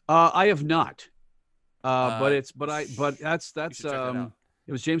 I have not. But that's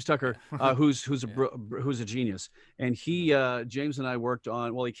it was James Tucker, who's a genius, and he James and I worked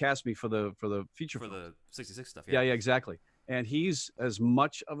on. Well, he cast me for the feature for film. the 66 stuff. Yeah, exactly. And he's as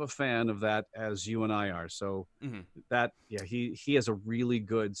much of a fan of that as you and I are. So he has a really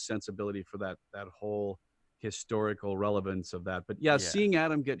good sensibility for that whole historical relevance of that. But seeing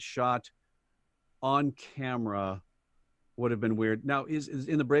Adam get shot on camera would have been weird. Now, is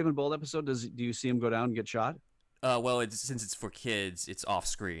in the Brave and Bold episode, do you see him go down and get shot? Well, since it's for kids, it's off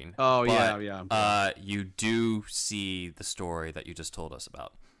screen. Oh, but, yeah. You do see the story that you just told us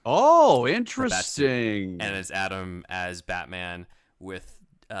about. Oh, interesting. And it's Adam as Batman with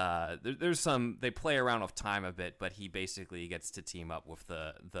there's some, they play around with time a bit, but he basically gets to team up with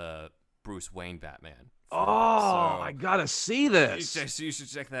the Bruce Wayne Batman. I gotta see this. You should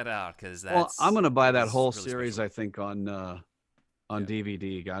check that out, because that's. Well, I'm gonna buy that whole really series. special. I think on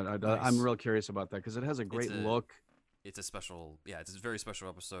DVD. I'm real curious about that because it has a great look. It's a special, it's a very special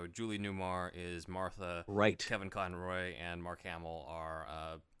episode. Julie Newmar is Martha. Right. Kevin Conroy and Mark Hamill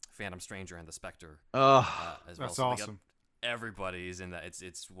are Phantom Stranger and the Spectre. As well. That's So awesome. Everybody's in that. It's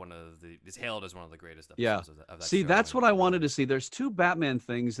hailed as one of the greatest Yeah. episodes of that See, show. that's what I wanted to see. There's two Batman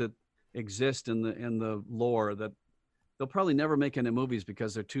things that exist in the lore that they'll probably never make into movies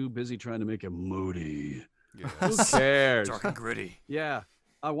because they're too busy trying to make it moody. Who cares? Dark and gritty. Yeah.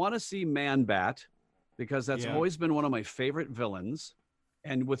 I want to see Man-Bat because that's always been one of my favorite villains.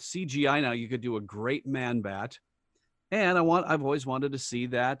 And with CGI now, you could do a great Man-Bat. And I've always wanted to see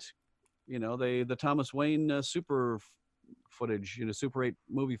that, the Thomas Wayne super footage, Super 8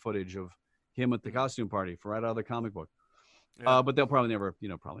 movie footage of him at the costume party right out of the comic book. Yeah. But they'll probably never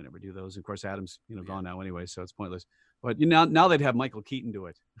do those. Of course, Adam's, gone now anyway, so it's pointless. But now they'd have Michael Keaton do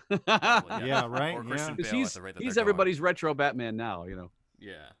it. Yeah, right. Or Christian Because Bale at the rate that he's they're everybody's retro Batman now,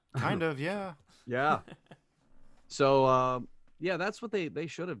 Yeah. Kind of, yeah. Yeah. So that's what they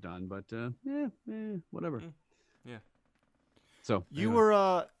should have done, but whatever. Yeah. So you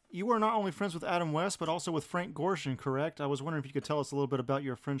were not only friends with Adam West, but also with Frank Gorshin, correct? I was wondering if you could tell us a little bit about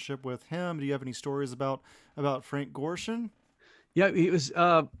your friendship with him. Do you have any stories about Frank Gorshin? Yeah,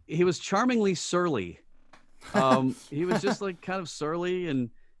 he was charmingly surly. He was just like kind of surly, and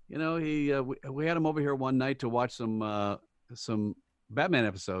we had him over here one night to watch some Batman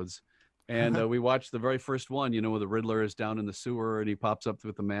episodes, And we watched the very first one, where the Riddler is down in the sewer and he pops up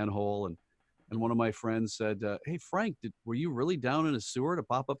with the manhole. And one of my friends said, "Hey, Frank, were you really down in a sewer to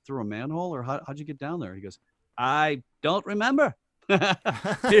pop up through a manhole, or how'd you get down there?" He goes, "I don't remember."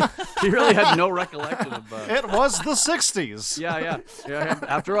 he really had no recollection of. It was the '60s. Yeah.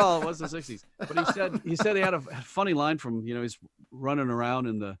 After all, it was the '60s. But he said he had a funny line from he's running around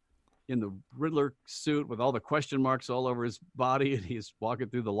in the Riddler suit with all the question marks all over his body, and he's walking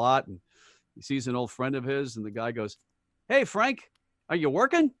through the lot, and he sees an old friend of his, and the guy goes, "Hey, Frank, are you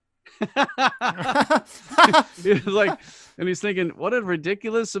working?" He's like, and he's thinking, what a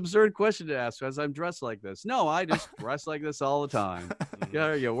ridiculous, absurd question to ask as I'm dressed like this. No, I just dress like this all the time. Yeah,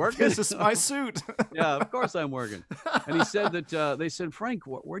 are you working? This is my suit. Yeah, of course I'm working. And he said that they said, "Frank,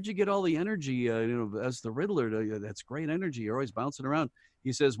 where'd you get all the energy? As the Riddler, that's great energy. You're always bouncing around."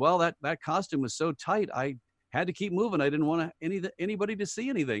 He says, "Well, that costume was so tight, I had to keep moving. I didn't want anybody to see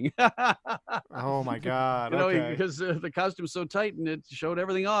anything." Oh my God! Because the costume's so tight and it showed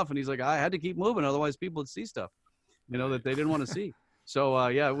everything off. And he's like, "I had to keep moving, otherwise people would see stuff, that they didn't want to see." So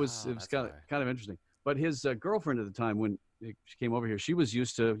it was kind of interesting. But his girlfriend at the time, when she came over here, she was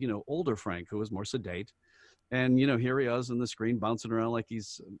used to older Frank, who was more sedate, and here he is on the screen bouncing around like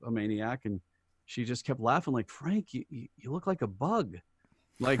he's a maniac, and she just kept laughing like, "Frank, you look like a bug."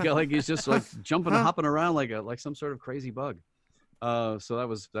 Like he's just like jumping and hopping around like some sort of crazy bug. So that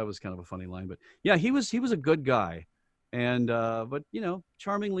was kind of a funny line. But yeah, he was a good guy, and but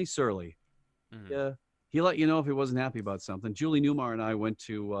charmingly surly. Mm-hmm. Yeah, he let you know if he wasn't happy about something. Julie Newmar and I went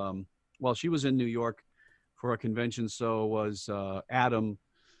to she was in New York for a convention. So was Adam,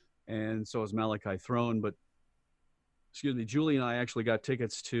 and so was Malachi Throne. But excuse me, Julie and I actually got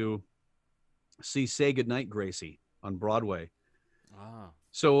tickets to see Say Goodnight, Gracie on Broadway. Ah.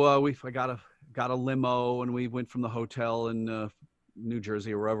 So I got a limo, and we went from the hotel in New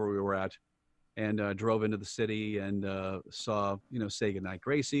Jersey or wherever we were at, and drove into the city and saw Say Goodnight,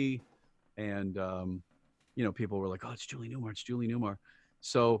 Gracie, and people were like, "Oh, it's Julie Newmar, it's Julie Newmar."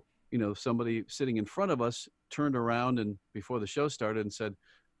 So somebody sitting in front of us turned around and before the show started and said,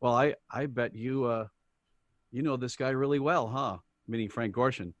 "Well, I bet you this guy really well, huh?" Meaning Frank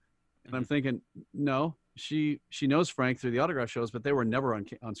Gorshin. And I'm thinking, no. She knows Frank through the autograph shows, but they were never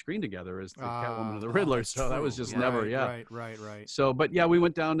on screen together as the Catwoman and the Riddler. So that was just never, Right. So, but yeah, we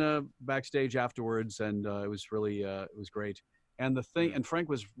went down backstage afterwards, and it was really it was great. And and Frank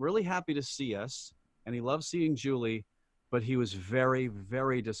was really happy to see us, and he loved seeing Julie, but he was very,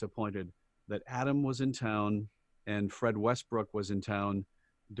 very disappointed that Adam was in town and Fred Westbrook was in town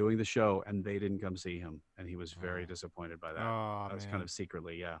doing the show, and they didn't come see him, and he was very disappointed by that. That was kind of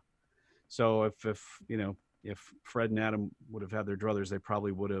secretly, yeah. So if Fred and Adam would have had their druthers, they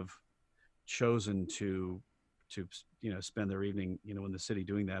probably would have chosen to spend their evening in the city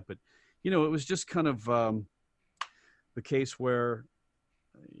doing that. But it was just kind of the case where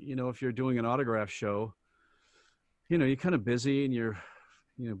if you're doing an autograph show, you're kind of busy and you're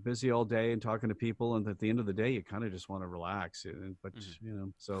busy all day and talking to people, and at the end of the day you kind of just want to relax. But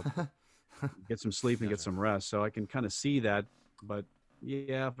so get some sleep and get some rest. So I can kind of see that, but.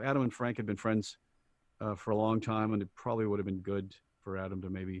 Yeah, if Adam and Frank had been friends for a long time, and it probably would have been good for Adam to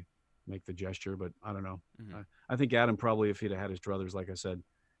maybe make the gesture, but I don't know. Mm-hmm. I think Adam probably, if he'd have had his druthers, like I said,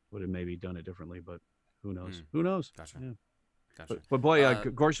 would have maybe done it differently, but who knows? Who knows? Gotcha. Yeah. Gotcha. But boy,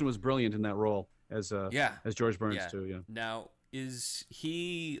 Gorshin was brilliant in that role as George Burns too. Yeah. Now, is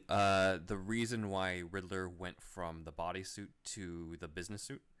he the reason why Riddler went from the bodysuit to the business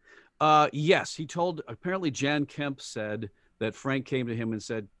suit? Yes, he told. Apparently, Jan Kemp said that Frank came to him and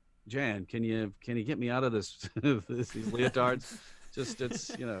said, "Jan, can you get me out of these leotards?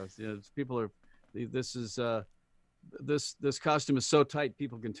 People are. This costume is so tight,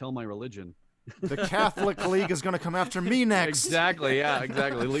 people can tell my religion." The Catholic League is going to come after me next. Exactly. Yeah.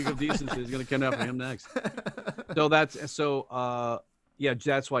 Exactly. League of Decency is going to come after him next. That's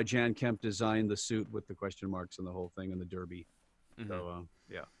why Jan Kemp designed the suit with the question marks and the whole thing and the derby. Mm-hmm. So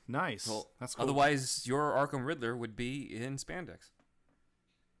yeah. Nice. Well, that's cool. Otherwise, your Arkham Riddler would be in spandex.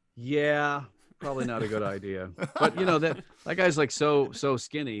 Yeah, probably not a good idea. But that guy's like so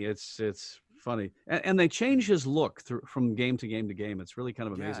skinny. It's funny, and they change his look from game to game to game. It's really kind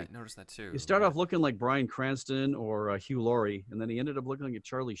of amazing. Yeah, I noticed that too. You start off looking like Bryan Cranston or Hugh Laurie, and then he ended up looking like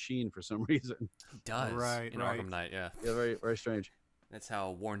Charlie Sheen for some reason. He does. Right. Arkham Knight. Yeah. Yeah, very very strange. That's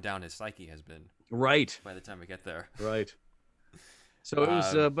how worn down his psyche has been. Right. By the time we get there. Right. So it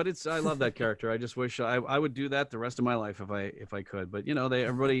was, but I love that character. I just wish I would do that the rest of my life if I could. But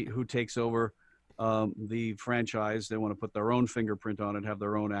everybody who takes over the franchise, they want to put their own fingerprint on it, have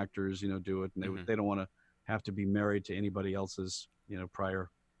their own actors, do it, and they don't want to have to be married to anybody else's,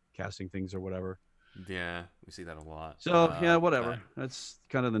 prior casting things or whatever. Yeah, we see that a lot. So yeah, whatever. But, That's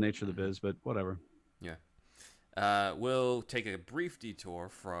kind of the nature of the biz, but whatever. yeah. We'll take a brief detour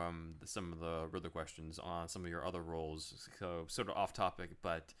from some of the Riddler questions on some of your other roles. So sort of off topic,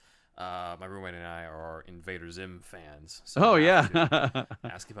 but my roommate and I are Invader Zim fans. So Oh I yeah. have to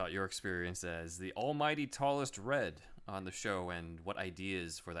ask about your experience as the almighty tallest red on the show and what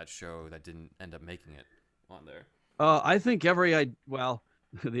ideas for that show that didn't end up making it on there. I think well,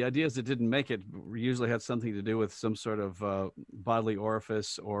 the ideas that didn't make it usually had something to do with some sort of bodily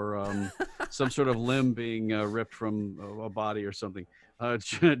orifice or some sort of limb being ripped from a body or something.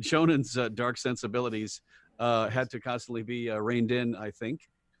 Jonan's dark sensibilities had to constantly be reined in, I think.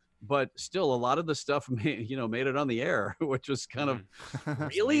 But still, a lot of the stuff made it on the air, which was kind of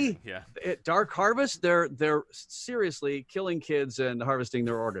really. Yeah. Dark Harvest. They're seriously killing kids and harvesting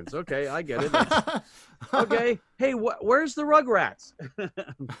their organs. Okay, I get it. Okay, hey, where's the Rugrats?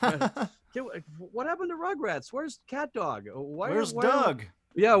 What happened to Rugrats? Where's Cat Dog? Where's Doug?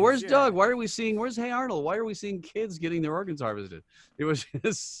 Yeah, where's Doug? Where's Hey Arnold? Why are we seeing kids getting their organs harvested? It was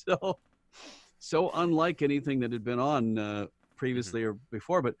just so unlike anything that had been on previously or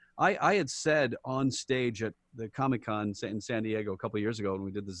before. But I had said on stage at the Comic-Con in San Diego a couple of years ago when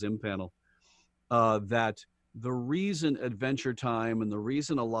we did the Zim panel that the reason Adventure Time and the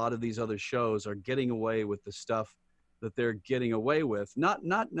reason a lot of these other shows are getting away with the stuff that they're getting away with, not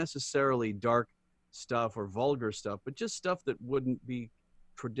necessarily dark stuff or vulgar stuff, but just stuff that wouldn't be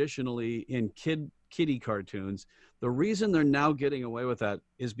traditionally in kiddie cartoons. The reason they're now getting away with that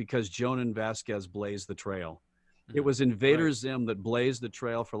is because Jonan Vasquez blazed the trail. It was Invader Zim that blazed the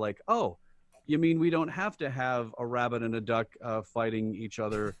trail for like, oh, you mean we don't have to have a rabbit and a duck fighting each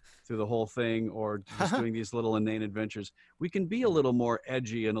other through the whole thing or just doing these little inane adventures. We can be a little more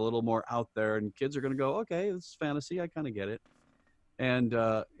edgy and a little more out there, and kids are going to go, okay, this is fantasy. I kind of get it. And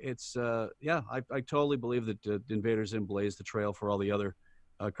it's, I totally believe that Invader Zim blazed the trail for all the other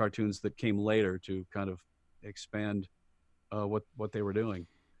cartoons that came later to kind of expand what they were doing.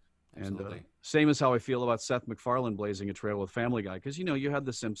 Absolutely. And same as how I feel about Seth MacFarlane blazing a trail with Family Guy, because you had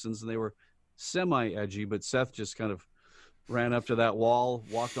the Simpsons and they were semi-edgy, but Seth just kind of ran up to that wall,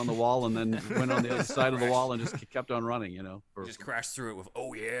 walked on the wall, and then went on the other side of the wall and just kept on running. Just crashed through it with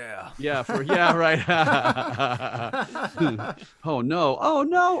 "Oh yeah." Yeah, right. Oh no!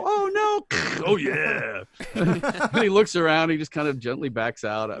 Oh yeah! And he looks around. He just kind of gently backs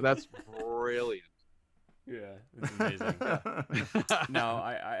out. That's brilliant. Yeah, it's amazing. Now,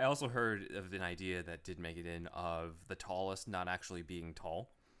 I also heard of an idea that did make it in of the tallest not actually being tall.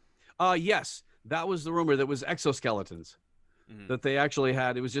 Yes, that was the rumor. That was exoskeletons. That they actually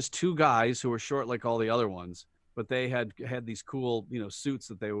had. It was just two guys who were short like all the other ones, but they had these cool, suits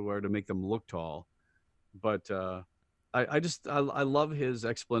that they would wear to make them look tall. But I love his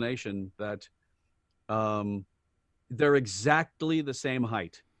explanation that they're exactly the same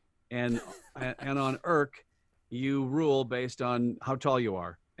height. And on Irk, you rule based on how tall you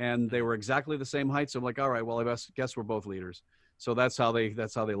are, and they were exactly the same height. So I'm like, all right, well, I guess we're both leaders. So that's how they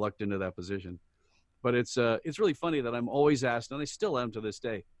lucked into that position. But it's really funny that I'm always asked, and I still am to this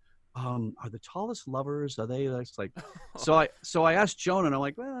day, are the tallest lovers? Are they? It's like, so I asked Joan, and I'm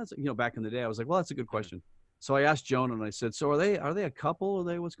like, well, that's, back in the day, I was like, well, that's a good question. So I asked Joan, and I said, so are they a couple? Are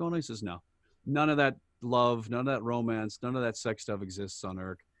they? What's going on? He says, no, none of that love, none of that romance, none of that sex stuff exists on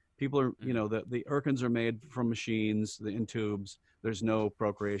Irk. People are, the Irkans are made from machines, in tubes. There's no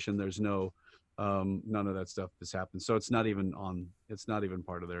procreation. There's no, none of that stuff has happened. So it's not even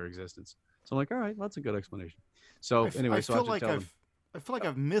part of their existence. So I'm like, all right, well, that's a good explanation. So anyway, I feel like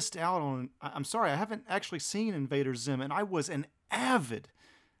I've missed out on. I'm sorry, I haven't actually seen Invader Zim, and I was an avid,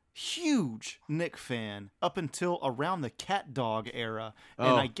 huge Nick fan up until around the Cat Dog era,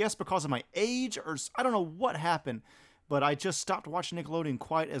 and I guess because of my age or I don't know what happened. But I just stopped watching Nickelodeon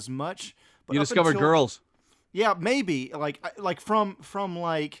quite as much. But you discovered girls. Yeah, maybe like from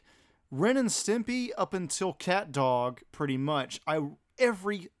like Ren and Stimpy up until Cat Dog, pretty much.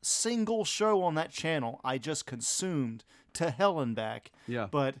 Every single show on that channel I just consumed to hell and back. Yeah.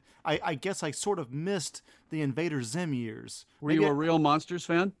 But I guess I sort of missed the Invader Zim years. Were you a Real Monsters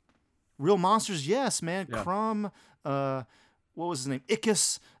fan? Real Monsters, yes, man. Yeah. Crumb, what was his name?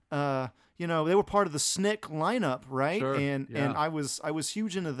 Ickis. They were part of the Snick lineup, right? Sure, and yeah. I was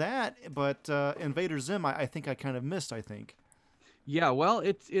huge into that, but Invader Zim, I think I kind of missed. I think. Yeah, well,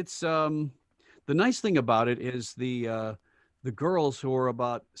 it's the nice thing about it is the girls who were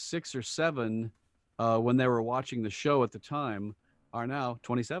about 6 or 7 when they were watching the show at the time are now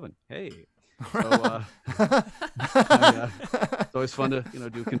 27. Hey. So it's always fun to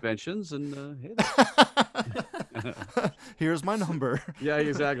do conventions and hey. Here's my number. Yeah,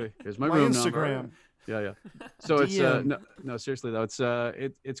 exactly. Here's my My room Instagram. number. Yeah. So it's DM. no, seriously though,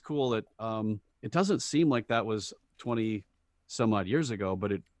 it's cool that it doesn't seem like that was 20 some odd years ago,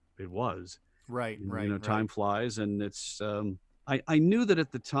 but it was. Right. You know, time flies, and it's I knew that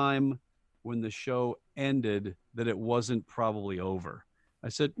at the time when the show ended that it wasn't probably over. I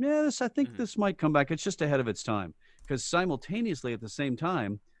said, yeah, I think this might come back. It's just ahead of its time, because simultaneously at the same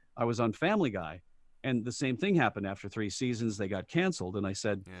time I was on Family Guy, and the same thing happened. After 3 seasons they got canceled, and I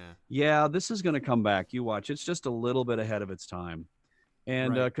said, yeah, this is going to come back. You watch. It's just a little bit ahead of its time.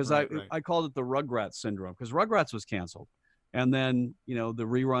 And because I called it the Rugrats syndrome, because Rugrats was canceled, and then you know the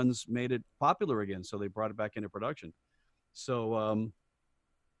reruns made it popular again, so they brought it back into production. So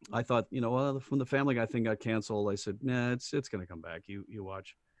I thought, you know, well, when the Family Guy thing got canceled, I said, nah, it's going to come back. You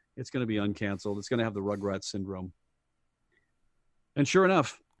watch. It's going to be uncanceled. It's going to have the Rugrats syndrome. And sure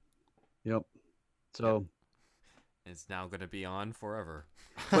enough, yep. So it's now going to be on forever.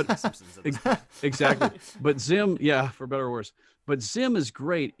 But exactly. But Zim, yeah, for better or worse. But Zim is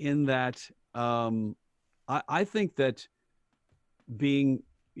great in that I think that being,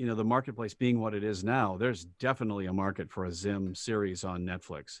 you know, the marketplace being what it is now, there's definitely a market for a Zim series on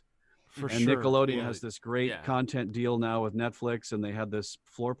Netflix. For and sure. Nickelodeon has this great content deal now with Netflix, and they had this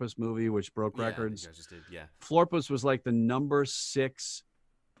Florpus movie which broke records. Florpus was like the number 6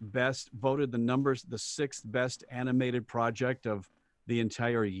 best, voted the 6th best animated project of the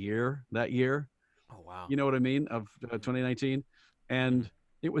entire year that year. Oh wow. You know what I mean? Of 2019. And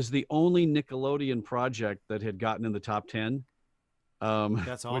it was the only Nickelodeon project that had gotten in the top 10.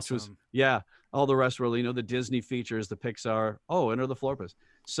 That's awesome. Which was, all the rest were, you know, the Disney features, the Pixar, enter the Florpus.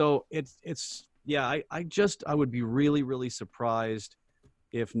 So it's I would be really, really surprised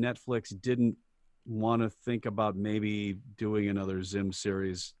if Netflix didn't want to think about maybe doing another Zim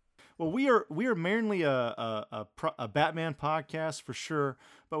series. Well, we are mainly a Batman podcast for sure,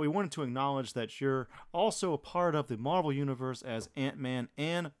 but we wanted to acknowledge that you're also a part of the Marvel Universe as Ant-Man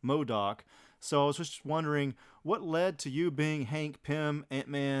and MODOK. So I was just wondering, what led to you being Hank Pym,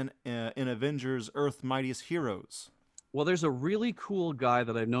 Ant-Man in Avengers Earth's Mightiest Heroes? Well, there's a really cool guy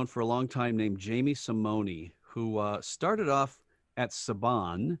that I've known for a long time named Jamie Simone, who started off at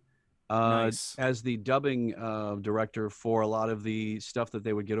Saban as the dubbing director for a lot of the stuff that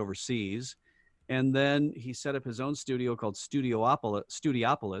they would get overseas. And then he set up his own studio called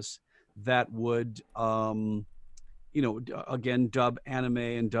Studiopolis that would, again, dub anime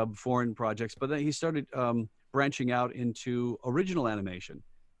and dub foreign projects. But then he started branching out into original animation.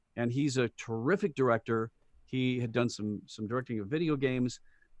 And he's a terrific director. He had done some directing of video games,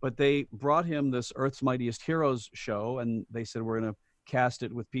 but they brought him this Earth's Mightiest Heroes show, and they said, we're going to cast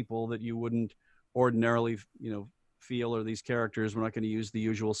it with people that you wouldn't ordinarily, feel are these characters. We're not going to use the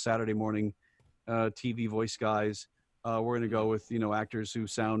usual Saturday morning TV voice guys. We're going to go with, actors who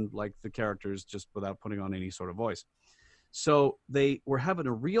sound like the characters just without putting on any sort of voice. So they were having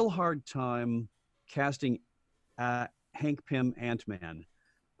a real hard time casting Hank Pym Ant-Man.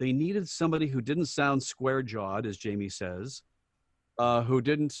 They needed somebody who didn't sound square-jawed, as Jamie says, who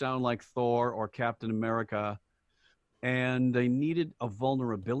didn't sound like Thor or Captain America, and they needed a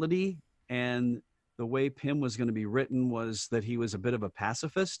vulnerability. And the way Pym was going to be written was that he was a bit of a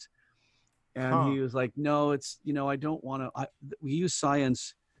pacifist. And he was like, no, it's, I don't want to, we use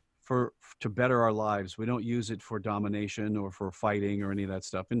science to better our lives. We don't use it for domination or for fighting or any of that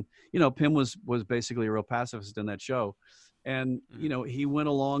stuff. And, Pym was basically a real pacifist in that show. And, he went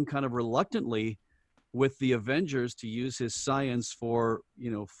along kind of reluctantly with the Avengers to use his science for,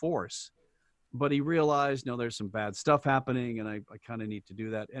 force. But he realized, no, there's some bad stuff happening, and I kind of need to do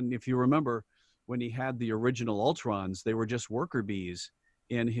that. And if you remember, when he had the original Ultrons, they were just worker bees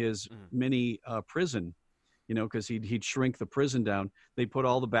in his mini prison, because he'd shrink the prison down. They'd put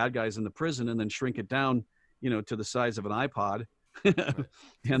all the bad guys in the prison and then shrink it down, to the size of an iPod.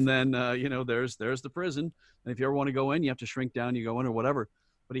 And then, there's the prison. And if you ever want to go in, you have to shrink down, you go in or whatever.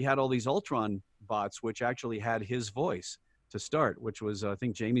 But he had all these Ultron bots, which actually had his voice to start, which was, I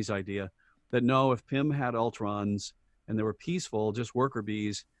think, Jamie's idea. That no, if Pym had Ultrons and they were peaceful, just worker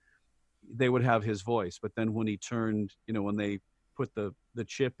bees, they would have his voice. But then when he turned, when they put the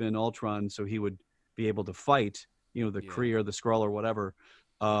chip in Ultron so he would be able to fight, the Kree or the Skrull or whatever,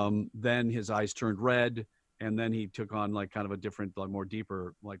 then his eyes turned red, and then he took on like kind of a different, like more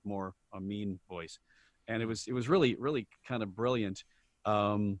deeper, like more a mean voice. And it was really, really kind of brilliant.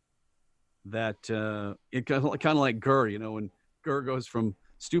 That it kind of like Gur, when Gur goes from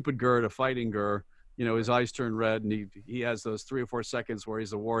stupid Gur to fighting Gur, his eyes turn red, and he has those 3 or 4 seconds where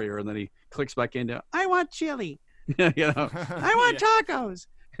he's a warrior, and then he clicks back into, I want chili, I want tacos,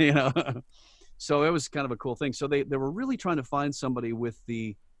 So it was kind of a cool thing. So they were really trying to find somebody with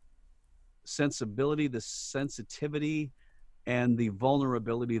the sensibility, the sensitivity, and the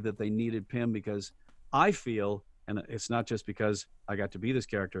vulnerability that they needed Pym, because I feel, and it's not just because I got to be this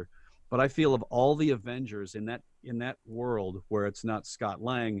character, but I feel of all the Avengers in that world where it's not Scott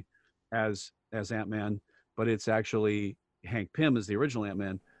Lang as Ant-Man, but it's actually Hank Pym as the original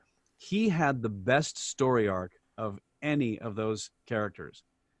Ant-Man, he had the best story arc of any of those characters.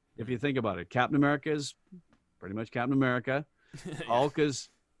 If you think about it, Captain America is pretty much Captain America. Hulk is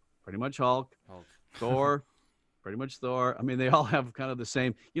pretty much Hulk. Thor, pretty much Thor. I mean, they all have kind of the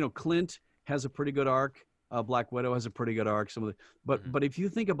same. Clint has a pretty good arc. Black Widow has a pretty good arc. But if you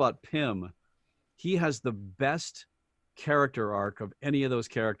think about Pym, he has the best character arc of any of those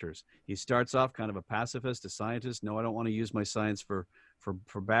characters. He starts off kind of a pacifist, a scientist. No, I don't want to use my science for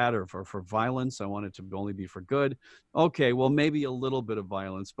bad or for violence. I want it to only be for good. Okay, well, maybe a little bit of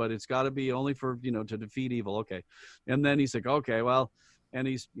violence, but it's got to be only for, to defeat evil. Okay. And then he's like, okay, well, and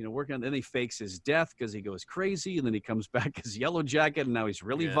he's, working on, then he fakes his death because he goes crazy. And then he comes back as Yellow Jacket, and now he's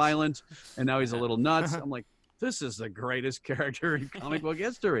really violent. And now he's a little nuts. I'm like, this is the greatest character in comic book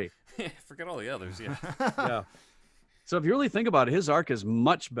history. Forget all the others. Yeah. Yeah. So if you really think about it, his arc is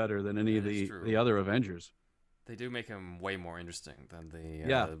much better than any of the other Avengers. They do make him way more interesting than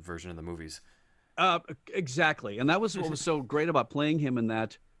the version of the movies. Exactly, and that was what was so great about playing him in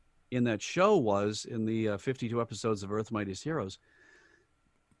that show, was in the 52 episodes of Earth's Mightiest Heroes,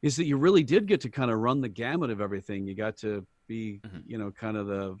 is that you really did get to kind of run the gamut of everything. You got to be, kind of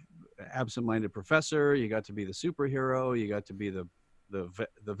the absent-minded professor. You got to be the superhero. You got to be the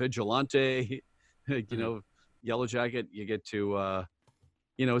vigilante. Yellow Jacket. You get to,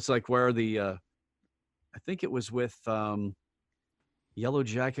 it's like where the. I think it was with Yellow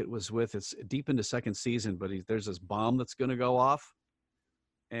Jacket it's deep into second season, but there's this bomb that's going to go off,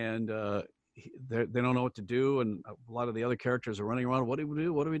 and they don't know what to do, and a lot of the other characters are running around. What do we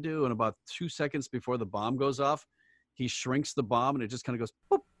do? What do we do? And about 2 seconds before the bomb goes off, he shrinks the bomb, and it just kind of goes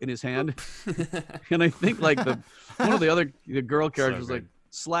boop in his hand. And I think like one of the girl characters like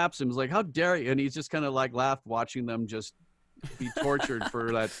slaps him, is like, "How dare you?" And he's just kind of like laughed watching them just be tortured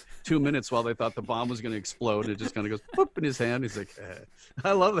for that 2 minutes while they thought the bomb was going to explode. It just kind of goes boop in his hand. He's like,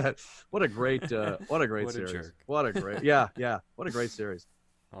 I love that. What a great series. What a great, what a great series.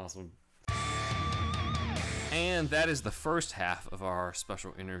 Awesome. And that is the first half of our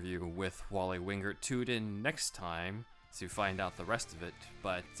special interview with Wally Wingert. Tune in next time to find out the rest of it.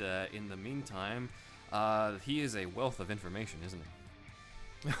 But in the meantime, he is a wealth of information, isn't he?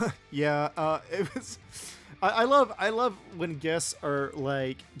 Yeah, it was. I love when guests are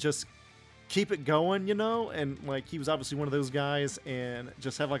like just keep it going, and like he was obviously one of those guys, and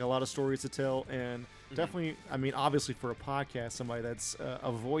just have like a lot of stories to tell, and definitely, I mean, obviously for a podcast, somebody that's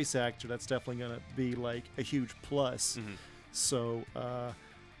a voice actor, that's definitely gonna be like a huge plus. So, I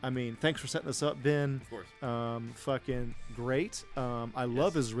mean, thanks for setting this up, Ben. Of course. Fucking great. I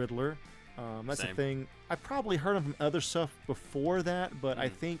love his Riddler. That's the thing. I probably heard him from other stuff before that, but I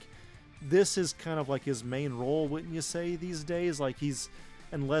think this is kind of like his main role, wouldn't you say, these days? Like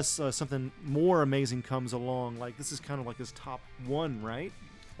unless something more amazing comes along, like this is kind of like his top one, right?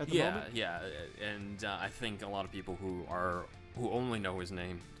 At the moment? Yeah. And I think a lot of people who only know his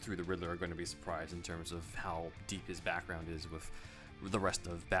name through the Riddler are going to be surprised in terms of how deep his background is with the rest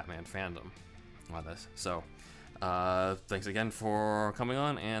of Batman fandom on this. So, thanks again for coming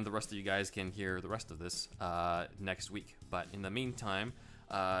on, and the rest of you guys can hear the rest of this next week. But in the meantime,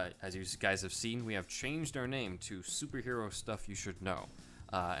 as you guys have seen, we have changed our name to Superhero Stuff You Should Know.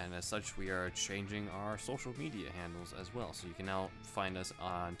 And as such, we are changing our social media handles as well. So you can now find us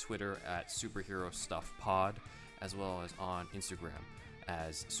on Twitter at Superhero Stuff Pod, as well as on Instagram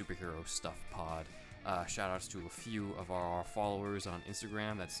as Superhero Stuff Pod. Shout outs to a few of our followers on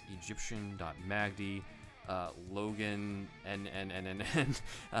Instagram. That's Egyptian.magdi, Logan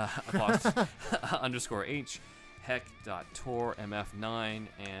underscore H, Heck.Tor MF9,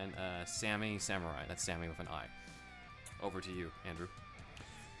 and Sammy Samurai. That's Sammy with an I. Over to you, Andrew.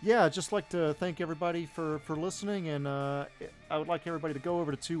 Yeah, I'd just like to thank everybody for listening, and I would like everybody to go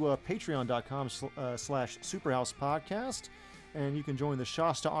over to patreon.com/superhousepodcast, and you can join the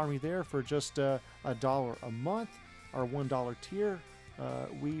Shasta Army there for just $1 a month, our $1 tier.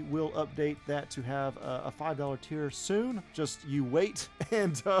 We will update that to have a $5 tier soon. Just you wait.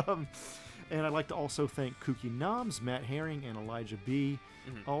 And I'd like to also thank Kooky Noms, Matt Herring, and Elijah B.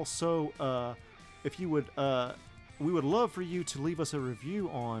 Also, if you would, we would love for you to leave us a review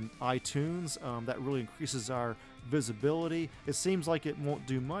on iTunes. That really increases our visibility. It seems like it won't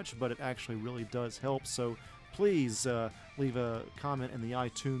do much, but it actually really does help. So please leave a comment in the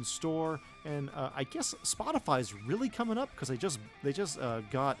iTunes store. And I guess Spotify's really coming up because they just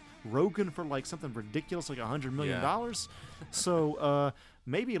got Rogan for like something ridiculous, like $100 million. Yeah. So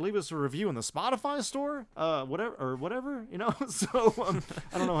maybe leave us a review in the Spotify store, whatever, you know. So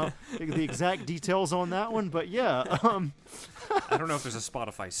I don't know how the exact details on that one, but yeah. I don't know if there's a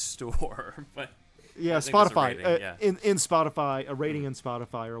Spotify store, but Yeah, I think it's a Spotify. rating, yeah. In Spotify, a rating in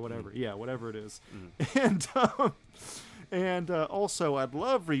Spotify or whatever. Yeah, whatever it is. And also, I'd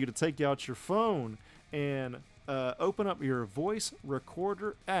love for you to take out your phone and open up your voice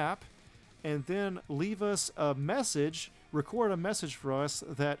recorder app, and then leave us a message. Record a message for us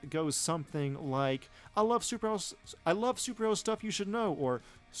that goes something like, "I love superhero stuff you should know," or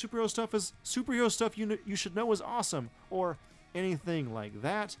 "Superhero stuff you should know is awesome," or anything like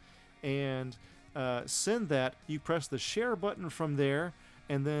that. And send that. You press the share button from there,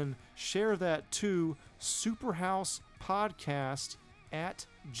 and then share that to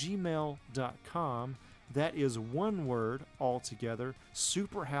superhousepodcast@gmail.com. That is one word altogether,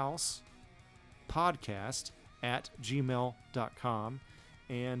 superhousepodcast@gmail.com.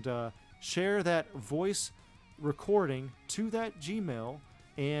 And share that voice recording to that Gmail,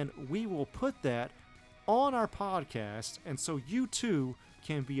 and we will put that on our podcast, and so you too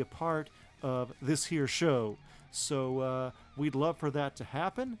can be a part of this here show. So we'd love for that to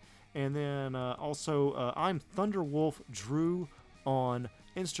happen. And then also, I'm Thunderwolf Drew on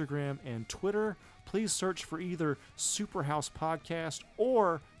Instagram and Twitter. Please search for either Superhouse Podcast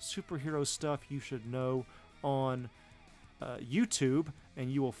or Superhero Stuff You Should Know on YouTube,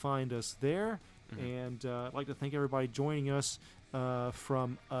 and you will find us there. And I'd like to thank everybody joining us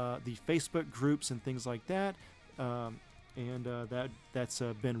from the Facebook groups and things like that. And that's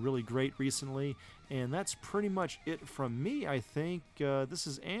been really great recently. And that's pretty much it from me, I think. This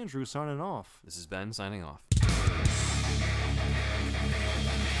is Andrew signing off. This is Ben signing off.